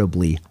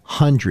veritably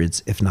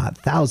hundreds, if not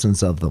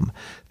thousands of them.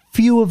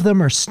 Few of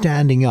them are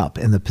standing up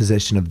in the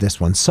position of this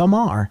one. Some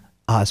are,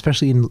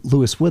 especially in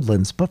Lewis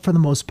Woodlands, but for the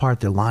most part,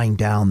 they're lying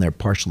down. They're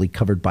partially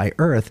covered by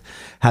earth,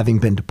 having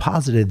been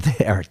deposited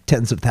there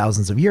tens of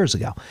thousands of years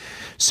ago.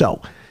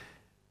 So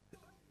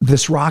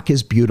this rock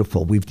is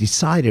beautiful. We've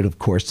decided, of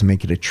course, to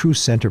make it a true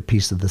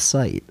centerpiece of the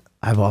site.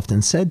 I've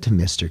often said to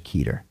Mr.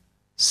 Keeter,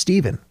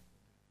 Stephen,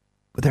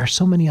 there are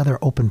so many other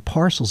open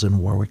parcels in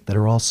Warwick that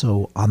are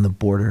also on the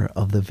border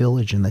of the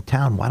village and the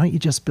town. Why don't you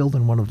just build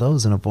in one of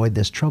those and avoid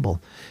this trouble?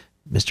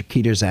 Mr.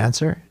 Keeter's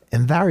answer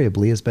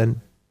invariably has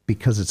been,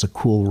 because it's a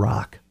cool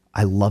rock.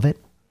 I love it.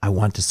 I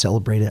want to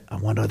celebrate it. I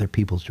want other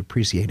people to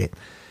appreciate it.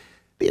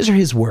 These are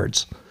his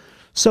words.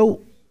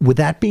 So with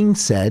that being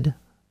said,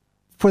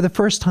 for the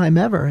first time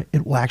ever,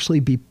 it will actually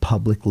be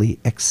publicly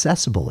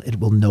accessible. It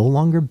will no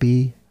longer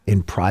be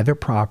in private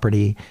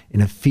property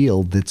in a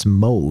field that's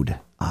mowed,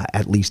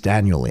 at least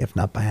annually, if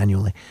not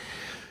biannually.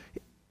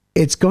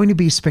 It's going to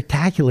be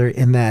spectacular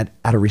in that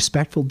at a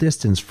respectful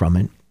distance from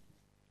it,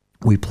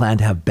 we plan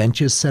to have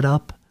benches set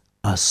up,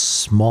 a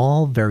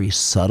small, very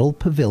subtle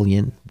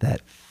pavilion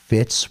that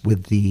fits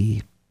with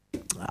the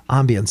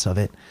ambience of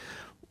it,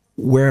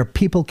 where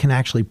people can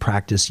actually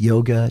practice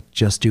yoga,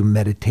 just do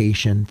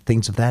meditation,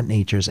 things of that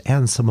nature.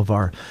 And some of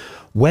our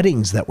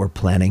weddings that we're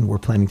planning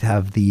to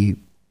have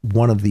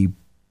one of the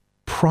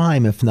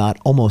prime, if not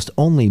almost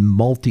only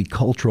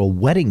multicultural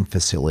wedding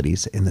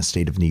facilities in the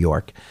state of New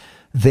York.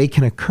 They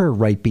can occur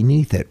right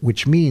beneath it,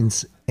 which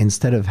means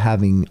instead of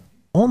having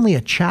only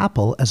a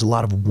chapel, as a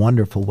lot of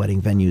wonderful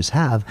wedding venues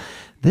have,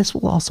 this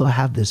will also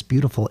have this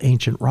beautiful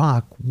ancient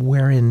rock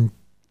wherein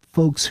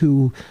folks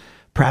who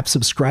perhaps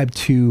subscribe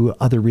to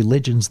other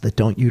religions that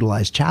don't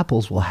utilize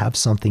chapels will have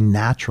something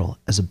natural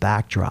as a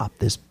backdrop,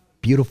 this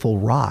beautiful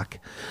rock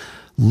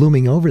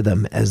looming over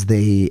them as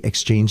they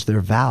exchange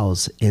their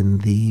vows in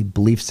the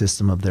belief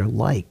system of their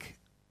like.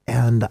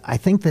 And I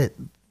think that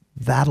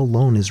that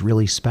alone is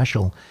really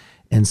special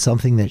and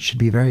something that should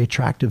be very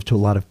attractive to a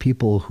lot of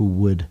people who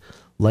would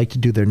like to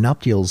do their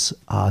nuptials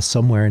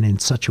somewhere and in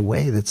such a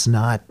way that's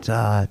not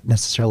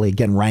necessarily,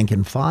 again, rank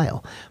and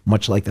file,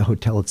 much like the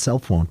hotel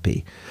itself won't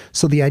be.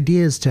 So the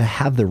idea is to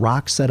have the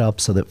rock set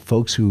up so that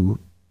folks who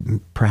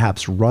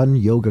perhaps run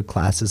yoga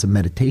classes and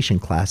meditation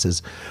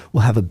classes will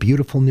have a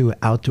beautiful new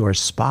outdoor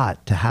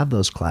spot to have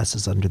those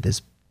classes under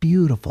this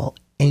beautiful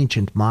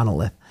ancient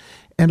monolith,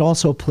 and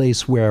also a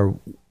place where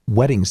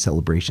wedding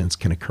celebrations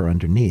can occur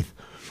underneath.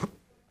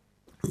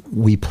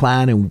 We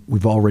plan, and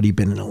we've already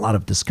been in a lot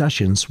of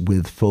discussions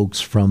with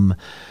folks from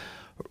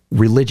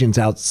religions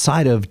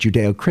outside of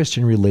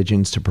Judeo-Christian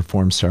religions to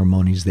perform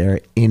ceremonies there,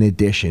 in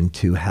addition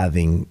to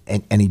having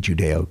any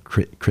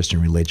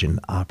Judeo-Christian religion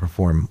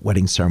perform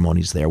wedding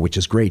ceremonies there, which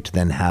is great to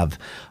then have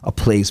a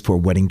place for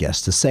wedding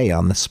guests to stay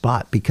on the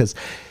spot, because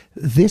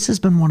this has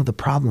been one of the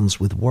problems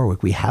with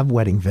Warwick. We have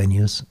wedding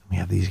venues. We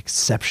have these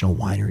exceptional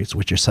wineries,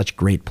 which are such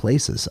great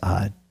places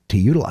to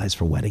utilize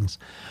for weddings.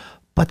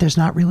 But there's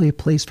not really a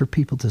place for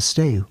people to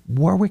stay.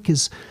 Warwick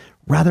is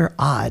rather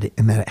odd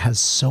in that it has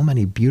so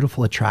many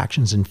beautiful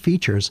attractions and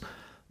features,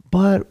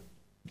 but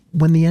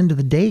when the end of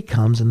the day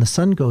comes and the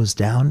sun goes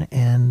down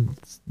and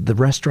the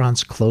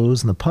restaurants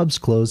close and the pubs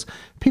close,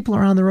 people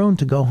are on their own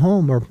to go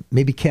home or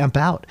maybe camp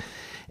out.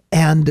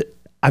 And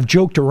I've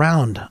joked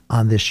around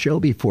on this show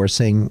before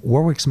saying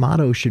Warwick's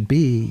motto should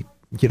be,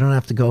 you don't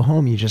have to go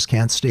home, you just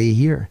can't stay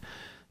here.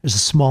 There's a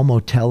small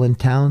motel in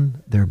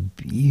town. There are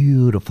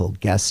beautiful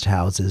guest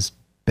houses,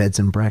 beds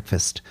and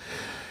breakfast.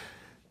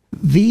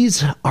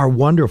 These are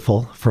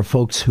wonderful for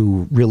folks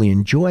who really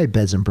enjoy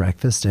beds and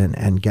breakfast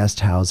and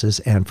guest houses,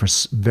 and for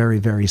very,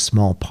 very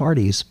small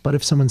parties. But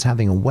if someone's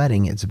having a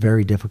wedding, it's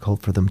very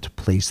difficult for them to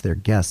place their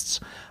guests.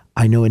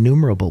 I know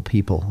innumerable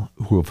people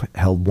who have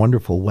held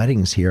wonderful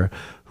weddings here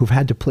who've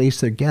had to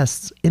place their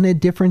guests in a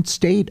different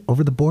state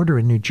over the border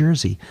in New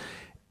Jersey,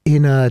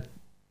 in a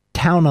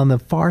town on the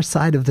far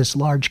side of this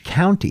large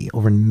county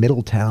over in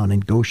Middletown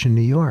and Goshen,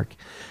 New York.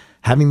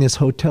 Having this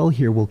hotel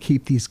here will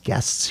keep these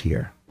guests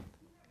here.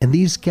 And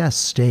these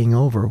guests staying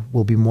over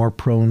will be more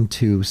prone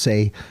to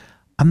say,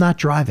 I'm not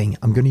driving.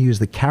 I'm going to use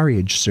the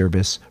carriage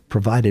service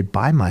provided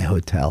by my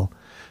hotel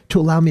to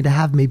allow me to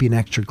have maybe an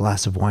extra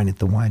glass of wine at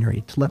the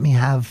winery, to let me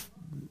have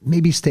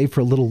maybe stay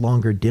for a little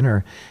longer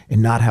dinner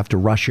and not have to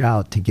rush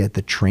out to get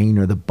the train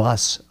or the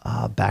bus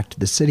back to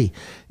the city.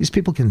 These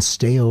people can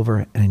stay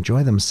over and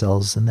enjoy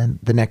themselves, and then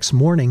the next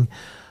morning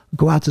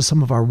go out to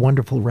some of our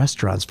wonderful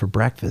restaurants for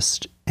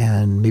breakfast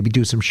and maybe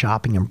do some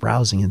shopping and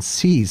browsing and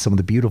see some of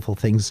the beautiful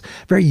things,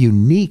 very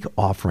unique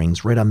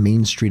offerings right on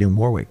Main Street in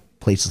Warwick,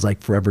 places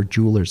like Forever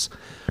Jewelers.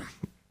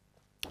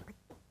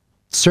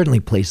 Certainly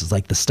places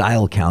like the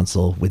Style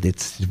Council with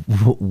its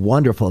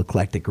wonderful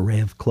eclectic array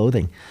of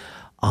clothing.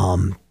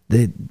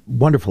 The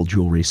wonderful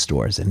jewelry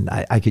stores, and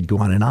I could go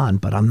on,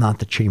 but I'm not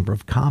the Chamber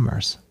of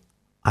Commerce.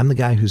 I'm the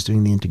guy who's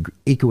doing the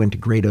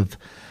eco-integrative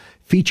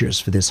features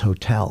for this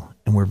hotel,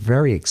 and we're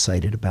very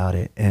excited about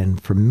it.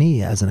 And for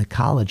me, as an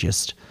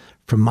ecologist,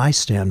 from my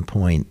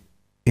standpoint,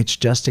 it's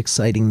just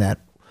exciting that,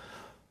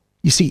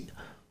 you see,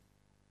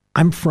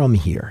 I'm from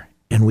here,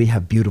 and we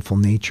have beautiful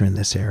nature in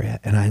this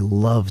area, and I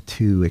love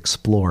to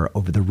explore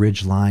over the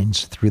ridge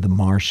lines, through the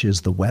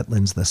marshes, the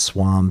wetlands, the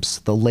swamps,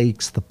 the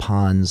lakes, the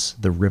ponds,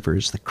 the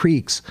rivers, the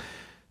creeks,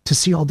 to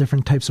see all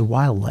different types of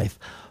wildlife.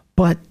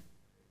 But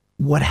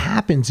what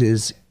happens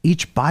is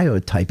each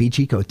biotype, each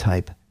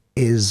ecotype,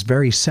 is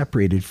very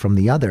separated from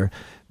the other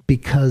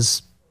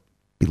because,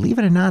 believe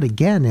it or not,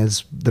 again,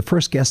 as the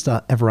first guest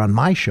ever on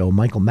my show,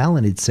 Michael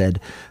Mallon, had said,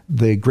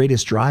 the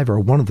greatest driver,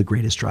 one of the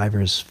greatest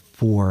drivers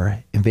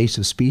for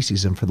invasive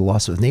species and for the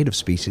loss of native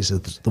species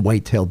is the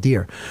white-tailed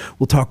deer.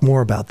 We'll talk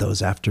more about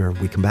those after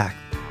we come back.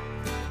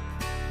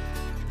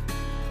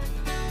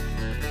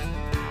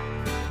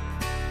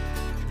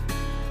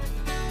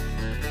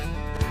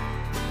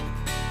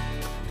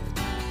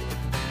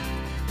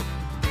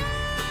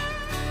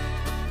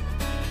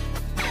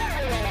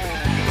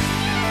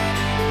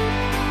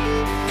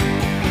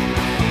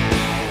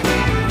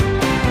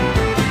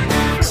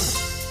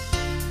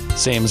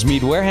 Sam's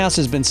Meat Warehouse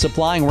has been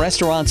supplying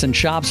restaurants and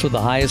shops with the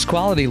highest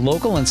quality,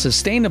 local, and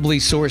sustainably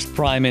sourced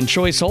prime and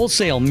choice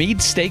wholesale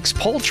meat, steaks,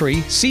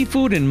 poultry,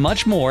 seafood, and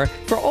much more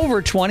for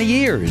over 20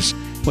 years.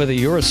 Whether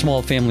you're a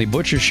small family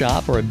butcher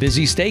shop or a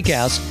busy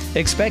steakhouse,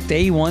 expect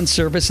A1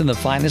 service and the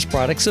finest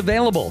products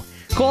available.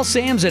 Call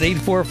Sam's at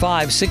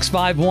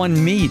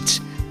 845-651-MEAT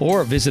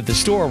or visit the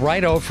store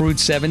right off Route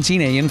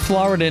 17A in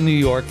Florida, New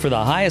York for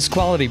the highest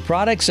quality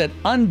products at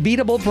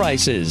unbeatable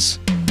prices.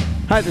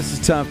 Hi, this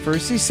is Tom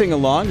Fursey. Sing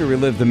along and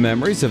relive the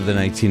memories of the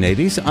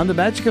 1980s on the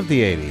Magic of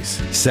the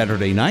 80s.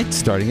 Saturday night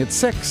starting at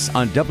 6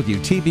 on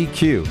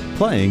WTBQ,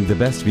 playing the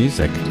best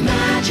music.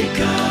 Magic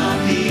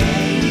of the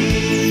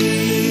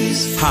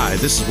 80s. Hi,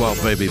 this is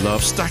Walt Baby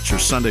Love. Start your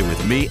Sunday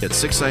with me at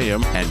 6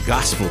 a.m. and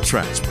Gospel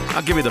Tracks.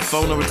 I'll give you the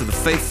phone number to the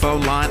Faith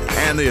phone line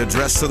and the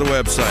address to the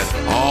website.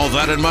 All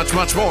that and much,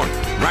 much more.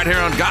 Right here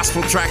on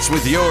Gospel Tracks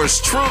with yours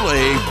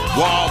truly,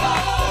 Walt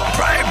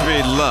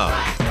Baby Love.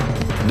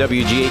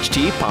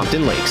 WGHT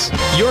Pompton Lakes.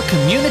 Your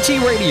community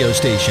radio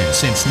station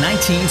since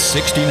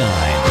 1969.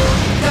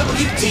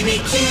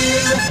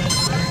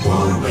 WTBQ,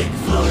 Warwick,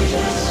 Florida.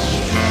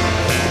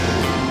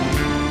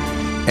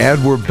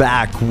 And we're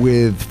back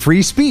with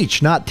Free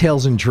Speech, not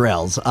Tales and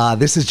Trails.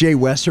 This is Jay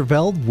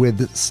Westerveld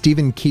with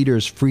Stephen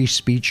Keeter's Free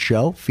Speech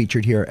Show,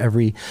 featured here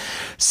every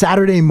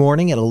Saturday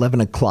morning at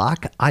 11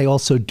 o'clock. I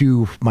also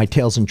do my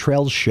Tales and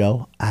Trails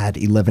show at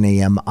 11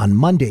 a.m. on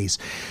Mondays.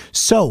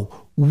 So,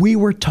 we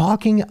were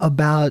talking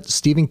about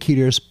Stephen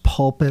Keeter's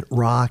Pulpit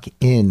Rock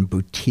Inn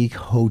Boutique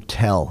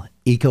Hotel,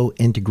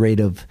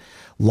 eco-integrative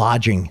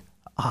lodging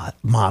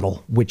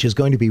model, which is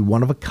going to be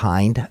one of a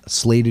kind,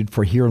 slated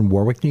for here in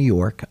Warwick, New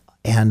York.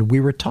 And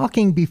we were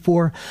talking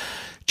before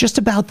just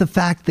about the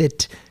fact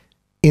that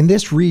in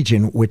this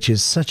region, which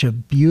is such a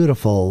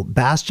beautiful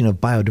bastion of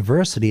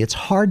biodiversity, it's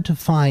hard to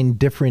find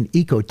different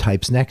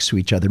ecotypes next to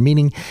each other,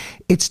 meaning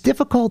it's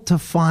difficult to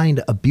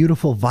find a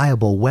beautiful,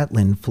 viable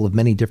wetland full of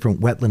many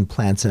different wetland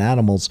plants and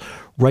animals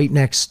right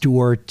next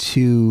door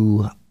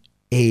to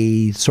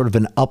a sort of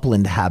an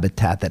upland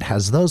habitat that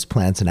has those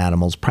plants and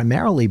animals,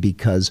 primarily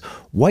because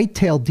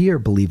white-tailed deer,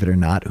 believe it or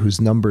not,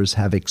 whose numbers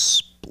have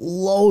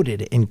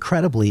exploded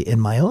incredibly in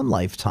my own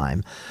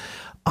lifetime,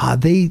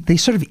 they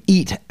sort of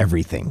eat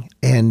everything.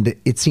 And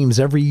it seems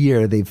every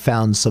year they've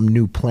found some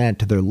new plant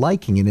to their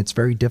liking, and it's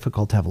very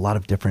difficult to have a lot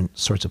of different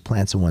sorts of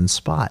plants in one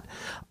spot.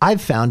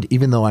 I've found,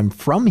 even though I'm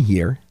from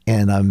here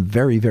and I'm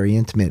very, very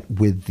intimate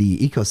with the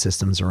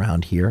ecosystems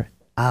around here,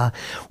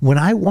 when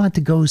I want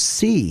to go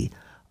see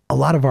a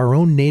lot of our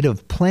own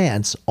native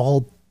plants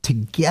all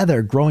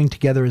together, growing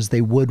together as they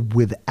would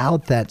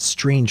without that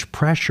strange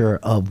pressure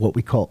of what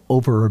we call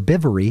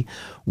over-herbivory,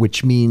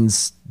 which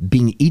means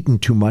being eaten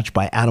too much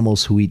by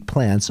animals who eat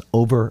plants,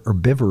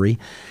 over-herbivory.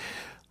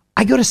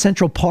 I go to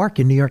Central Park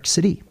in New York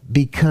City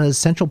because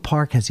Central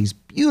Park has these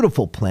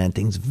beautiful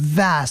plantings,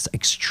 vast,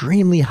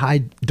 extremely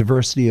high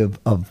diversity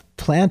of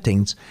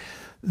plantings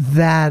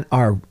that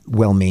are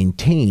well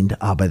maintained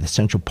by the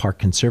Central Park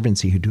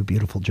Conservancy, who do a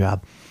beautiful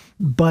job.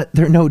 But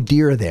there are no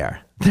deer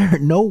there. There are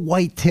no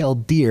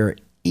white-tailed deer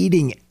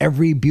eating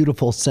every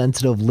beautiful,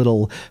 sensitive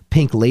little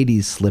pink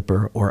lady's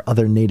slipper or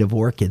other native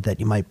orchid that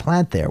you might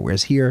plant there.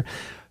 Whereas here,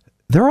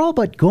 they're all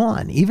but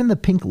gone. Even the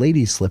pink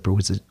lady's slipper,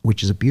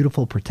 which is a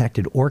beautiful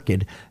protected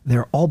orchid,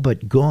 they're all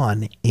but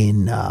gone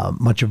in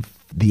much of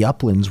the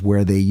uplands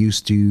where they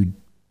used to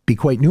be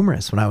quite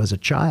numerous when I was a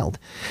child.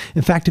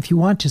 In fact, if you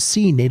want to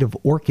see native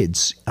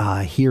orchids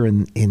here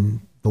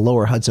in the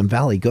lower Hudson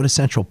Valley, go to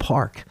Central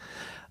Park.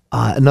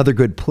 Another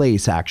good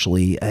place,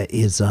 actually,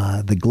 is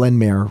the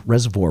Glenmere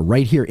Reservoir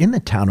right here in the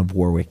town of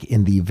Warwick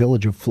in the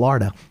village of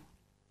Florida.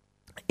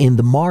 In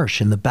the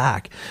marsh in the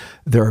back,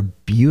 there are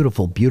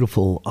beautiful,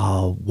 beautiful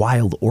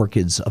wild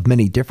orchids of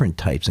many different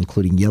types,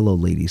 including yellow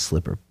lady's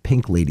slipper,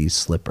 pink lady's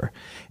slipper,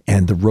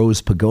 and the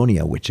rose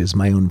pogonia, which is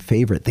my own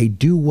favorite. They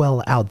do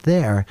well out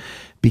there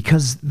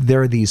because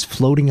there are these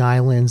floating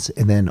islands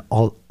and then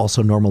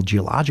also normal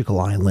geological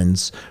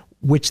islands,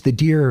 which the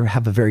deer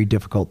have a very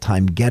difficult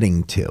time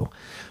getting to.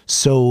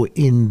 So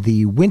in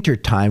the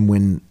wintertime,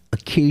 when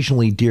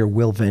occasionally deer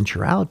will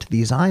venture out to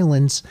these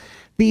islands,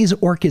 these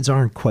orchids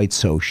aren't quite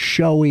so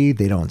showy.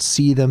 They don't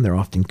see them. They're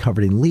often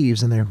covered in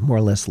leaves, and they're more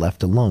or less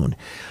left alone.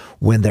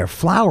 When they're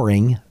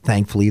flowering,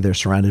 thankfully, they're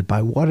surrounded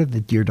by water. The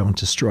deer don't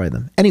destroy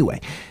them.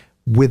 Anyway,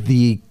 with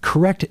the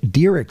correct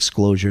deer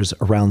exclosures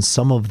around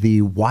some of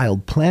the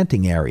wild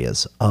planting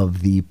areas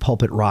of the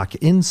Pulpit Rock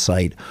Inn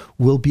site,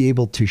 we'll be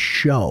able to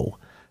show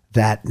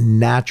that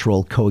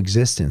natural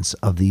coexistence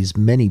of these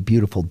many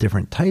beautiful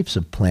different types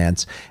of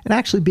plants and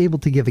actually be able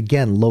to give,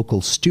 again, local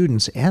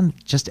students and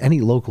just any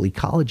local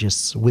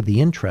ecologists with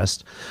the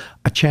interest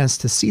a chance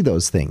to see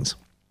those things.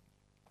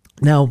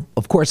 Now,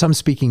 of course, I'm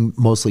speaking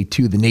mostly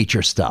to the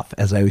nature stuff,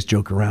 as I always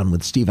joke around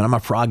with Stephen. I'm a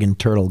frog and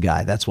turtle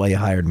guy. That's why you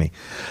hired me.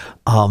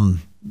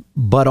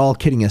 But all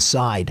kidding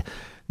aside,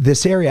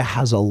 this area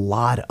has a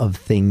lot of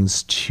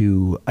things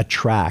to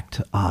attract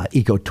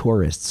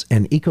ecotourists,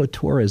 and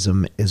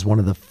ecotourism is one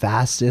of the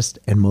fastest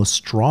and most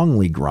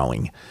strongly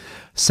growing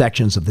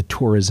sections of the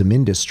tourism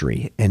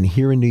industry. And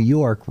here in New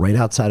York, right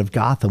outside of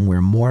Gotham,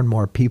 where more and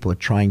more people are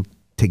trying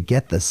to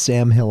get the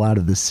Sam Hill out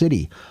of the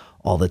city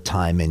all the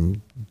time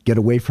and get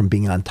away from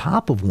being on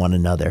top of one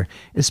another,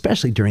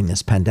 especially during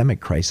this pandemic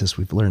crisis,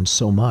 we've learned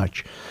so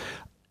much.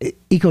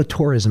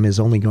 Ecotourism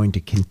is only going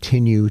to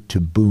continue to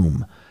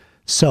boom.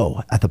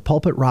 So at the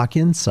Pulpit Rock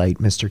Inn site,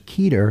 Mr.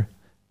 Keeter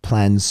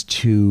plans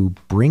to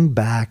bring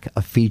back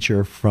a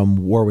feature from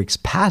Warwick's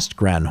past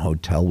Grand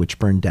Hotel, which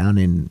burned down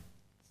in,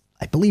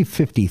 I believe,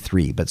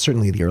 53, but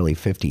certainly the early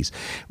 50s.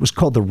 It was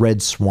called the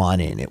Red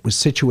Swan Inn. It was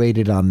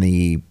situated on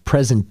the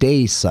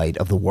present-day site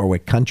of the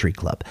Warwick Country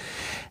Club.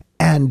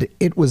 And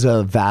it was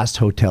a vast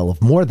hotel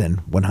of more than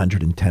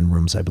 110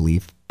 rooms, I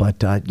believe, but,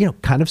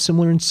 kind of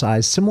similar in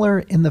size, similar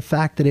in the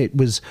fact that it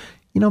was,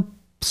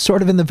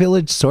 sort of in the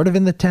village, sort of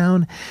in the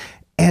town,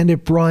 and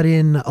it brought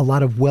in a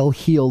lot of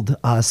well-heeled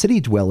city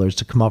dwellers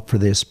to come up for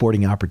the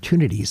sporting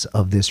opportunities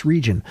of this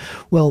region.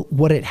 Well,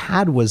 what it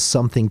had was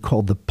something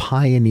called the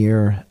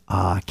Pioneer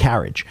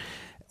Carriage,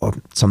 or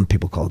some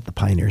people call it the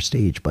Pioneer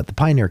Stage, but the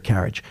Pioneer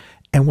Carriage.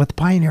 And what the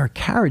Pioneer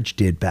Carriage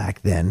did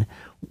back then,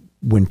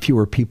 when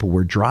fewer people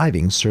were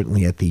driving,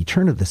 certainly at the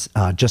turn of this,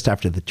 just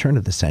after the turn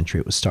of the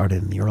century, it was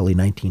started in the early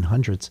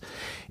 1900s,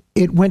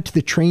 it went to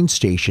the train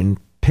station,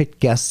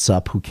 picked guests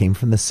up who came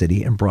from the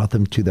city and brought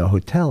them to the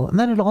hotel. And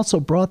then it also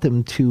brought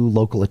them to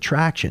local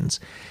attractions.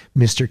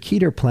 Mr.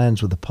 Keeter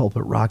plans with the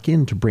Pulpit Rock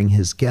Inn to bring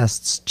his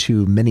guests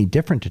to many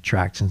different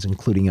attractions,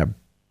 including a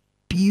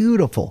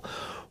beautiful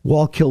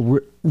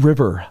Wallkill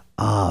River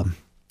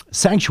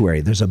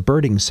sanctuary. There's a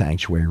birding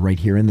sanctuary right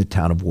here in the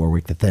town of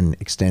Warwick that then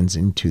extends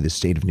into the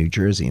state of New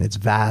Jersey. And it's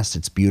vast,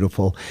 it's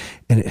beautiful,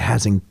 and it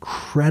has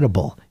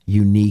incredible,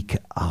 unique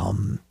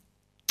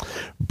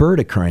bird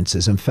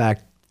occurrences. In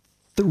fact,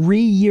 3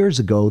 years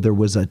ago, there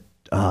was a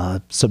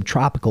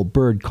subtropical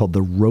bird called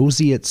the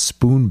roseate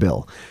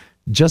spoonbill.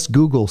 Just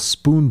Google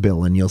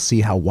spoonbill and you'll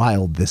see how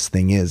wild this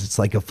thing is. It's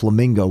like a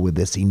flamingo with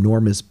this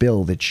enormous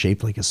bill that's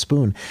shaped like a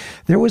spoon.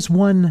 There was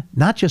one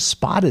not just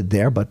spotted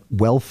there, but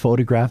well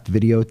photographed,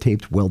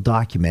 videotaped, well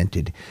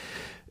documented.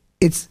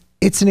 It's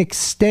an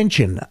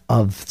extension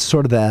of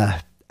sort of the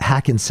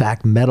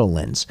Hackensack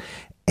Meadowlands.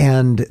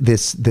 And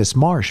this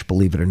marsh,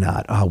 believe it or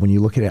not, when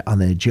you look at it on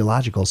the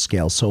geological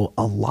scale. So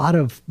a lot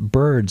of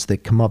birds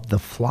that come up the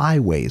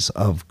flyways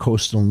of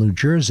coastal New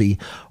Jersey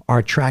are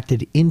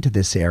attracted into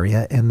this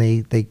area, and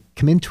they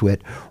come into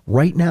it.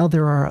 Right now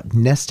there are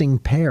nesting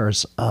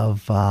pairs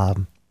of,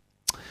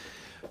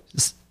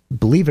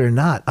 believe it or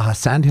not,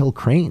 sandhill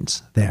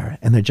cranes there,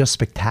 and they're just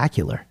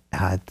spectacular.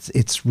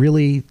 It's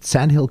really,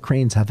 sandhill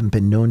cranes haven't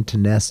been known to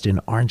nest in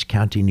Orange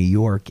County, New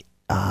York,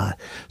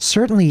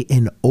 certainly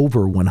in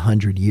over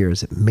 100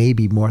 years. It may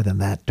be more than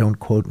that. Don't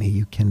quote me.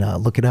 You can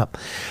look it up.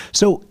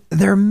 So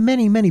there are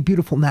many, many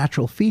beautiful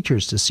natural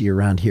features to see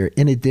around here,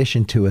 in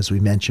addition to, as we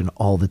mention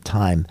all the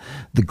time,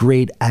 the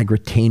great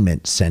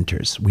agritainment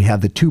centers. We have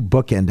the two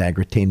bookend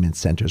agritainment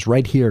centers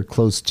right here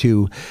close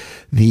to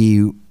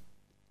the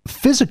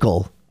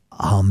physical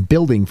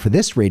building for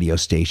this radio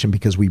station,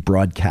 because we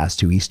broadcast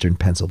to eastern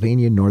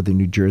Pennsylvania, northern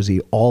New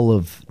Jersey, all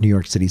of New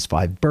York City's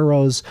 5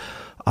 boroughs,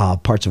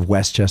 parts of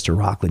Westchester,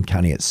 Rockland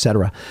County,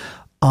 etc.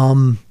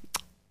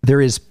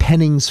 There is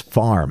Penning's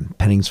Farm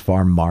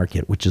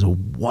Market, which is a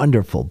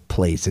wonderful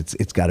place.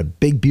 It's got a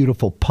big,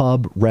 beautiful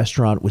pub,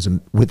 restaurant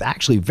with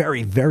actually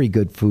very, very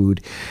good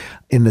food.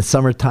 In the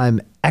summertime,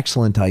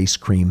 excellent ice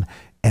cream,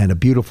 and a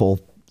beautiful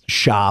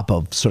shop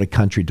of sort of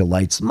country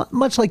delights,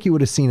 much like you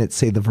would have seen at,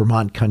 say, the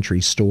Vermont Country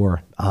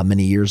Store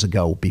many years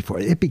ago before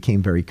it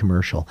became very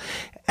commercial.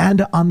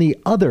 And on the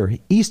other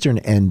eastern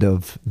end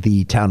of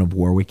the town of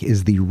Warwick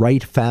is the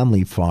Wright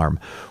Family Farm,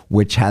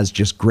 which has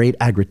just great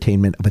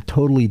agritainment of a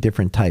totally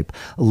different type.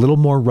 A little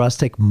more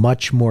rustic,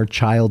 much more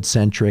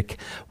child-centric,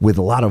 with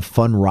a lot of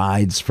fun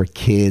rides for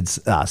kids,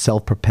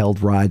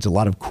 self-propelled rides, a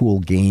lot of cool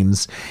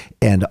games,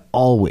 and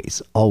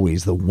always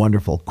the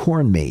wonderful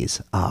corn maze,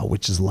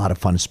 which is a lot of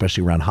fun,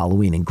 especially around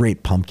Halloween, and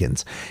great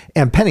pumpkins.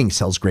 And Penning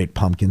sells great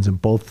pumpkins,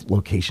 and both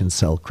locations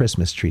sell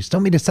Christmas trees.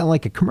 Don't mean to sound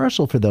like a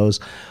commercial for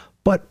those,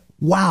 but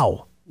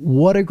wow,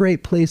 what a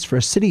great place for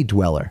a city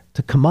dweller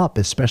to come up,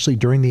 especially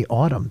during the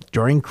autumn,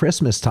 during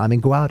Christmas time,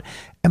 and go out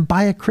and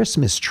buy a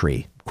Christmas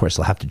tree. Of course,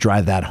 they'll have to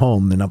drive that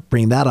home and not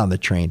bring that on the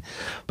train.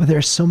 But there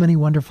are so many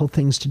wonderful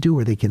things to do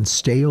where they can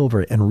stay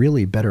over and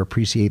really better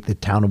appreciate the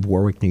town of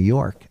Warwick, New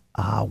York,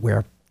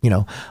 where,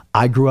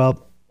 I grew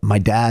up. My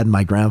dad,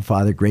 my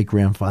grandfather,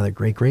 great-grandfather,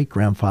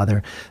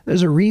 great-great-grandfather.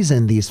 There's a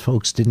reason these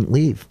folks didn't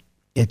leave.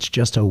 It's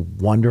just a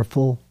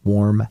wonderful,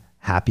 warm,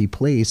 happy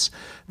place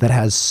that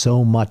has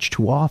so much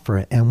to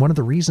offer. And one of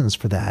the reasons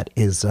for that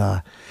is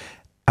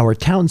our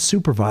town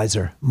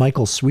supervisor,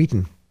 Michael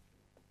Sweeten,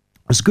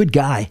 was a good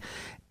guy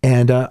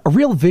and a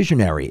real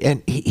visionary.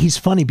 And he's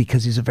funny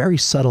because he's a very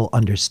subtle,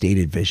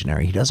 understated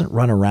visionary. He doesn't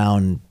run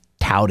around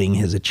touting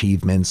his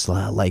achievements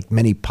like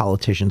many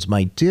politicians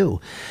might do.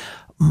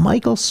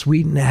 Michael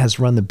Sweeten has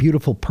run the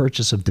beautiful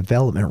purchase of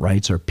development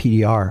rights, or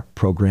PDR,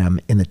 program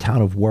in the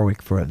town of Warwick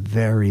for a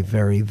very,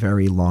 very,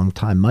 very long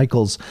time.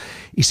 Michael's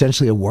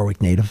essentially a Warwick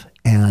native,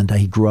 and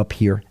he grew up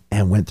here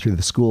and went through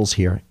the schools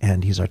here,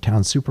 and he's our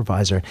town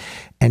supervisor.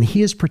 And he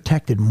has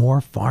protected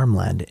more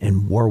farmland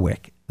in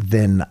Warwick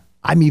than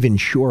I'm even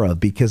sure of,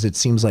 because it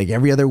seems like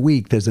every other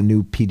week there's a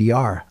new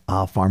PDR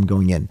farm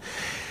going in.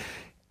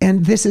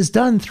 And this is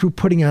done through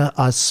putting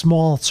a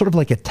small, sort of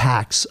like a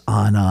tax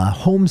on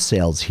home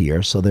sales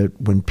here, so that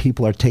when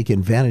people are taking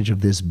advantage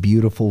of this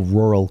beautiful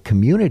rural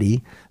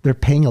community, they're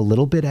paying a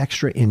little bit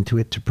extra into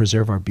it to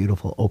preserve our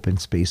beautiful open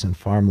space and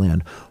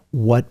farmland.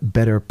 What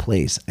better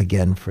place,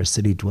 again, for a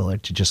city dweller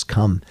to just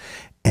come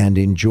and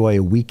enjoy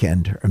a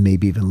weekend, or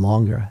maybe even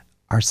longer.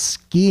 Our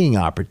skiing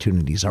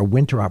opportunities, our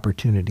winter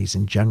opportunities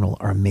in general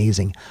are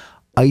amazing.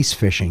 Ice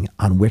fishing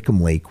on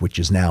Wickham Lake, which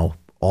is now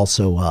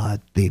also,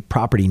 the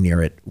property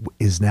near it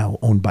is now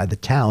owned by the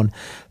town,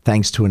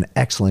 thanks to an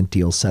excellent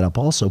deal set up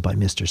also by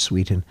Mr.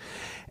 Sweeten.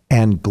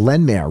 And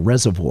Glenmare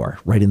Reservoir,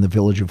 right in the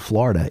Village of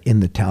Florida, in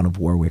the town of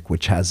Warwick,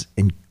 which has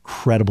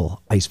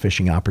incredible ice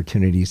fishing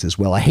opportunities as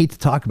well. I hate to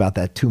talk about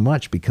that too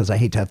much because I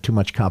hate to have too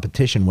much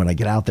competition when I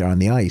get out there on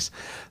the ice.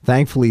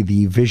 Thankfully,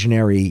 the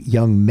visionary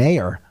young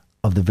mayor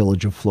of the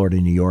Village of Florida,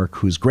 New York,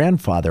 whose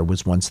grandfather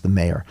was once the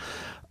mayor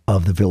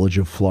of the Village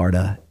of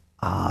Florida,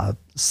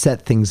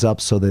 set things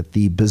up so that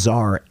the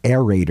bizarre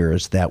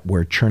aerators that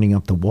were churning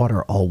up the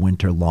water all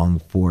winter long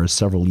for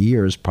several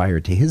years prior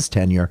to his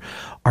tenure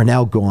are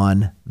now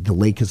gone. The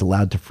lake is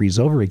allowed to freeze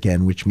over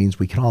again, which means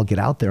we can all get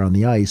out there on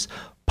the ice,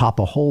 pop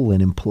a hole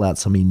in, and pull out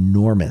some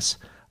enormous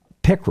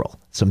pickerel,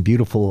 some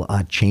beautiful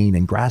chain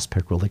and grass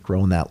pickerel that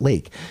grow in that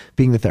lake.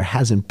 Being that there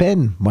hasn't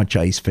been much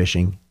ice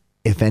fishing,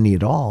 if any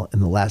at all, in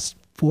the last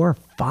 4 or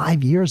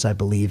 5 years, I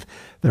believe,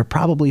 there are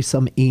probably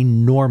some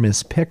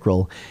enormous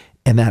pickerel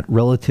in that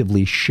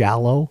relatively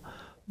shallow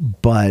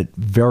but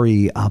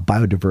very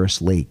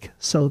biodiverse lake.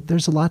 So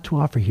there's a lot to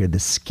offer here. The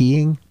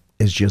skiing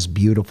is just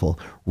beautiful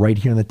right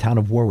here in the town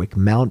of Warwick.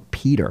 Mount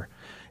Peter.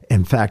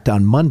 In fact,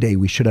 on Monday,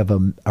 we should have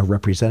a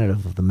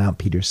representative of the Mount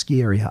Peter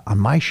ski area on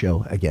my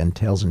show, again,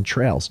 Tales and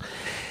Trails.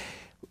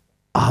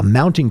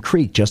 Mountain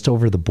Creek, just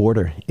over the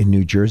border in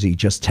New Jersey,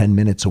 just 10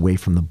 minutes away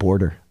from the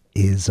border,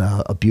 is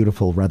a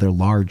beautiful, rather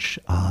large,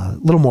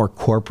 little more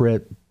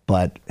corporate,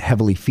 but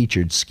heavily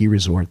featured ski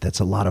resort that's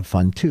a lot of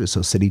fun too.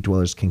 So city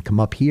dwellers can come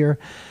up here.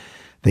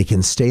 They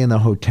can stay in the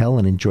hotel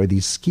and enjoy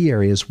these ski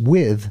areas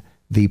with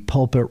the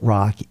Pulpit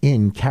Rock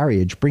Inn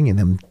carriage, bringing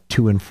them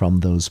to and from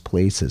those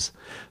places.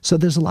 So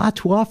there's a lot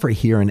to offer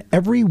here. And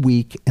every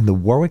week in the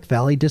Warwick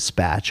Valley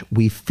Dispatch,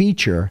 we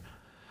feature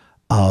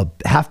a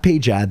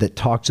half-page ad that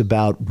talks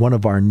about one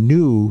of our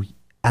new,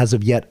 as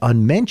of yet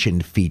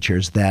unmentioned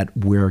features that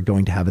we're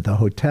going to have at the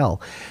hotel.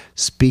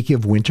 Speaking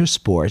of winter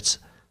sports,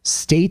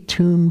 stay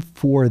tuned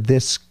for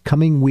this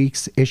coming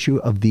week's issue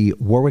of the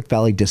Warwick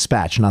Valley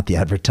Dispatch, not the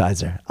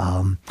Advertiser.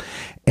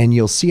 And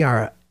you'll see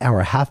our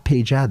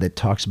half-page ad that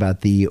talks about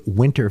the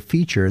winter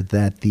feature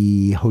that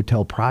the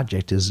hotel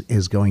project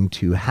is going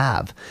to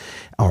have,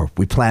 or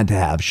we plan to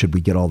have, should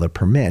we get all the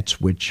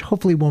permits, which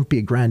hopefully won't be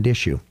a grand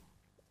issue.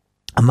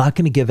 I'm not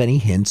going to give any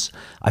hints.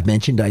 I've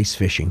mentioned ice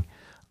fishing.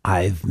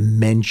 I've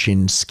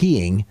mentioned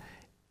skiing.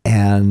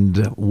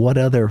 And what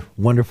other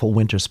wonderful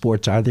winter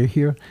sports are there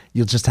here?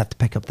 You'll just have to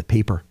pick up the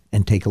paper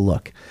and take a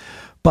look.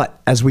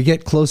 But as we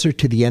get closer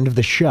to the end of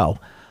the show,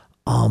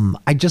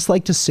 I'd just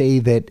like to say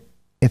that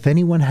if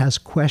anyone has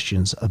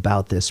questions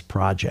about this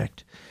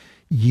project,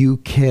 you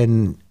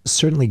can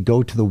certainly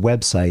go to the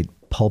website,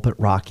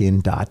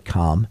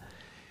 pulpitrockin.com.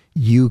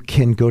 You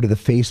can go to the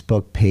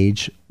Facebook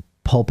page,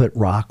 Pulpit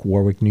Rock,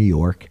 Warwick, New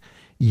York.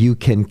 you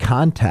can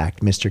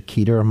contact Mr.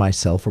 Keeter or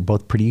myself. We're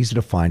both pretty easy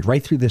to find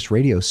right through this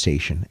radio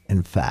station,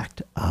 in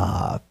fact,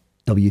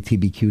 WTBQ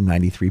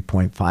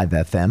 93.5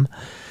 FM.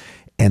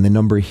 And the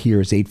number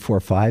here is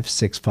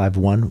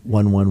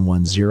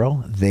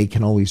 845-651-1110. They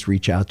can always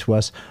reach out to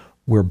us.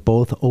 We're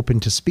both open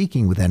to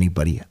speaking with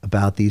anybody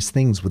about these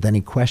things with any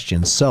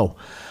questions. So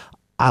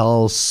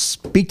I'll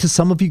speak to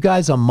some of you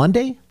guys on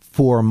Monday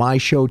for my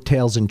show,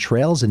 Tales and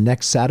Trails. And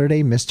next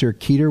Saturday, Mr.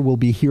 Keeter will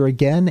be here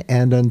again.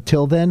 And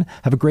until then,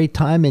 have a great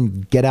time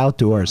and get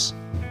outdoors.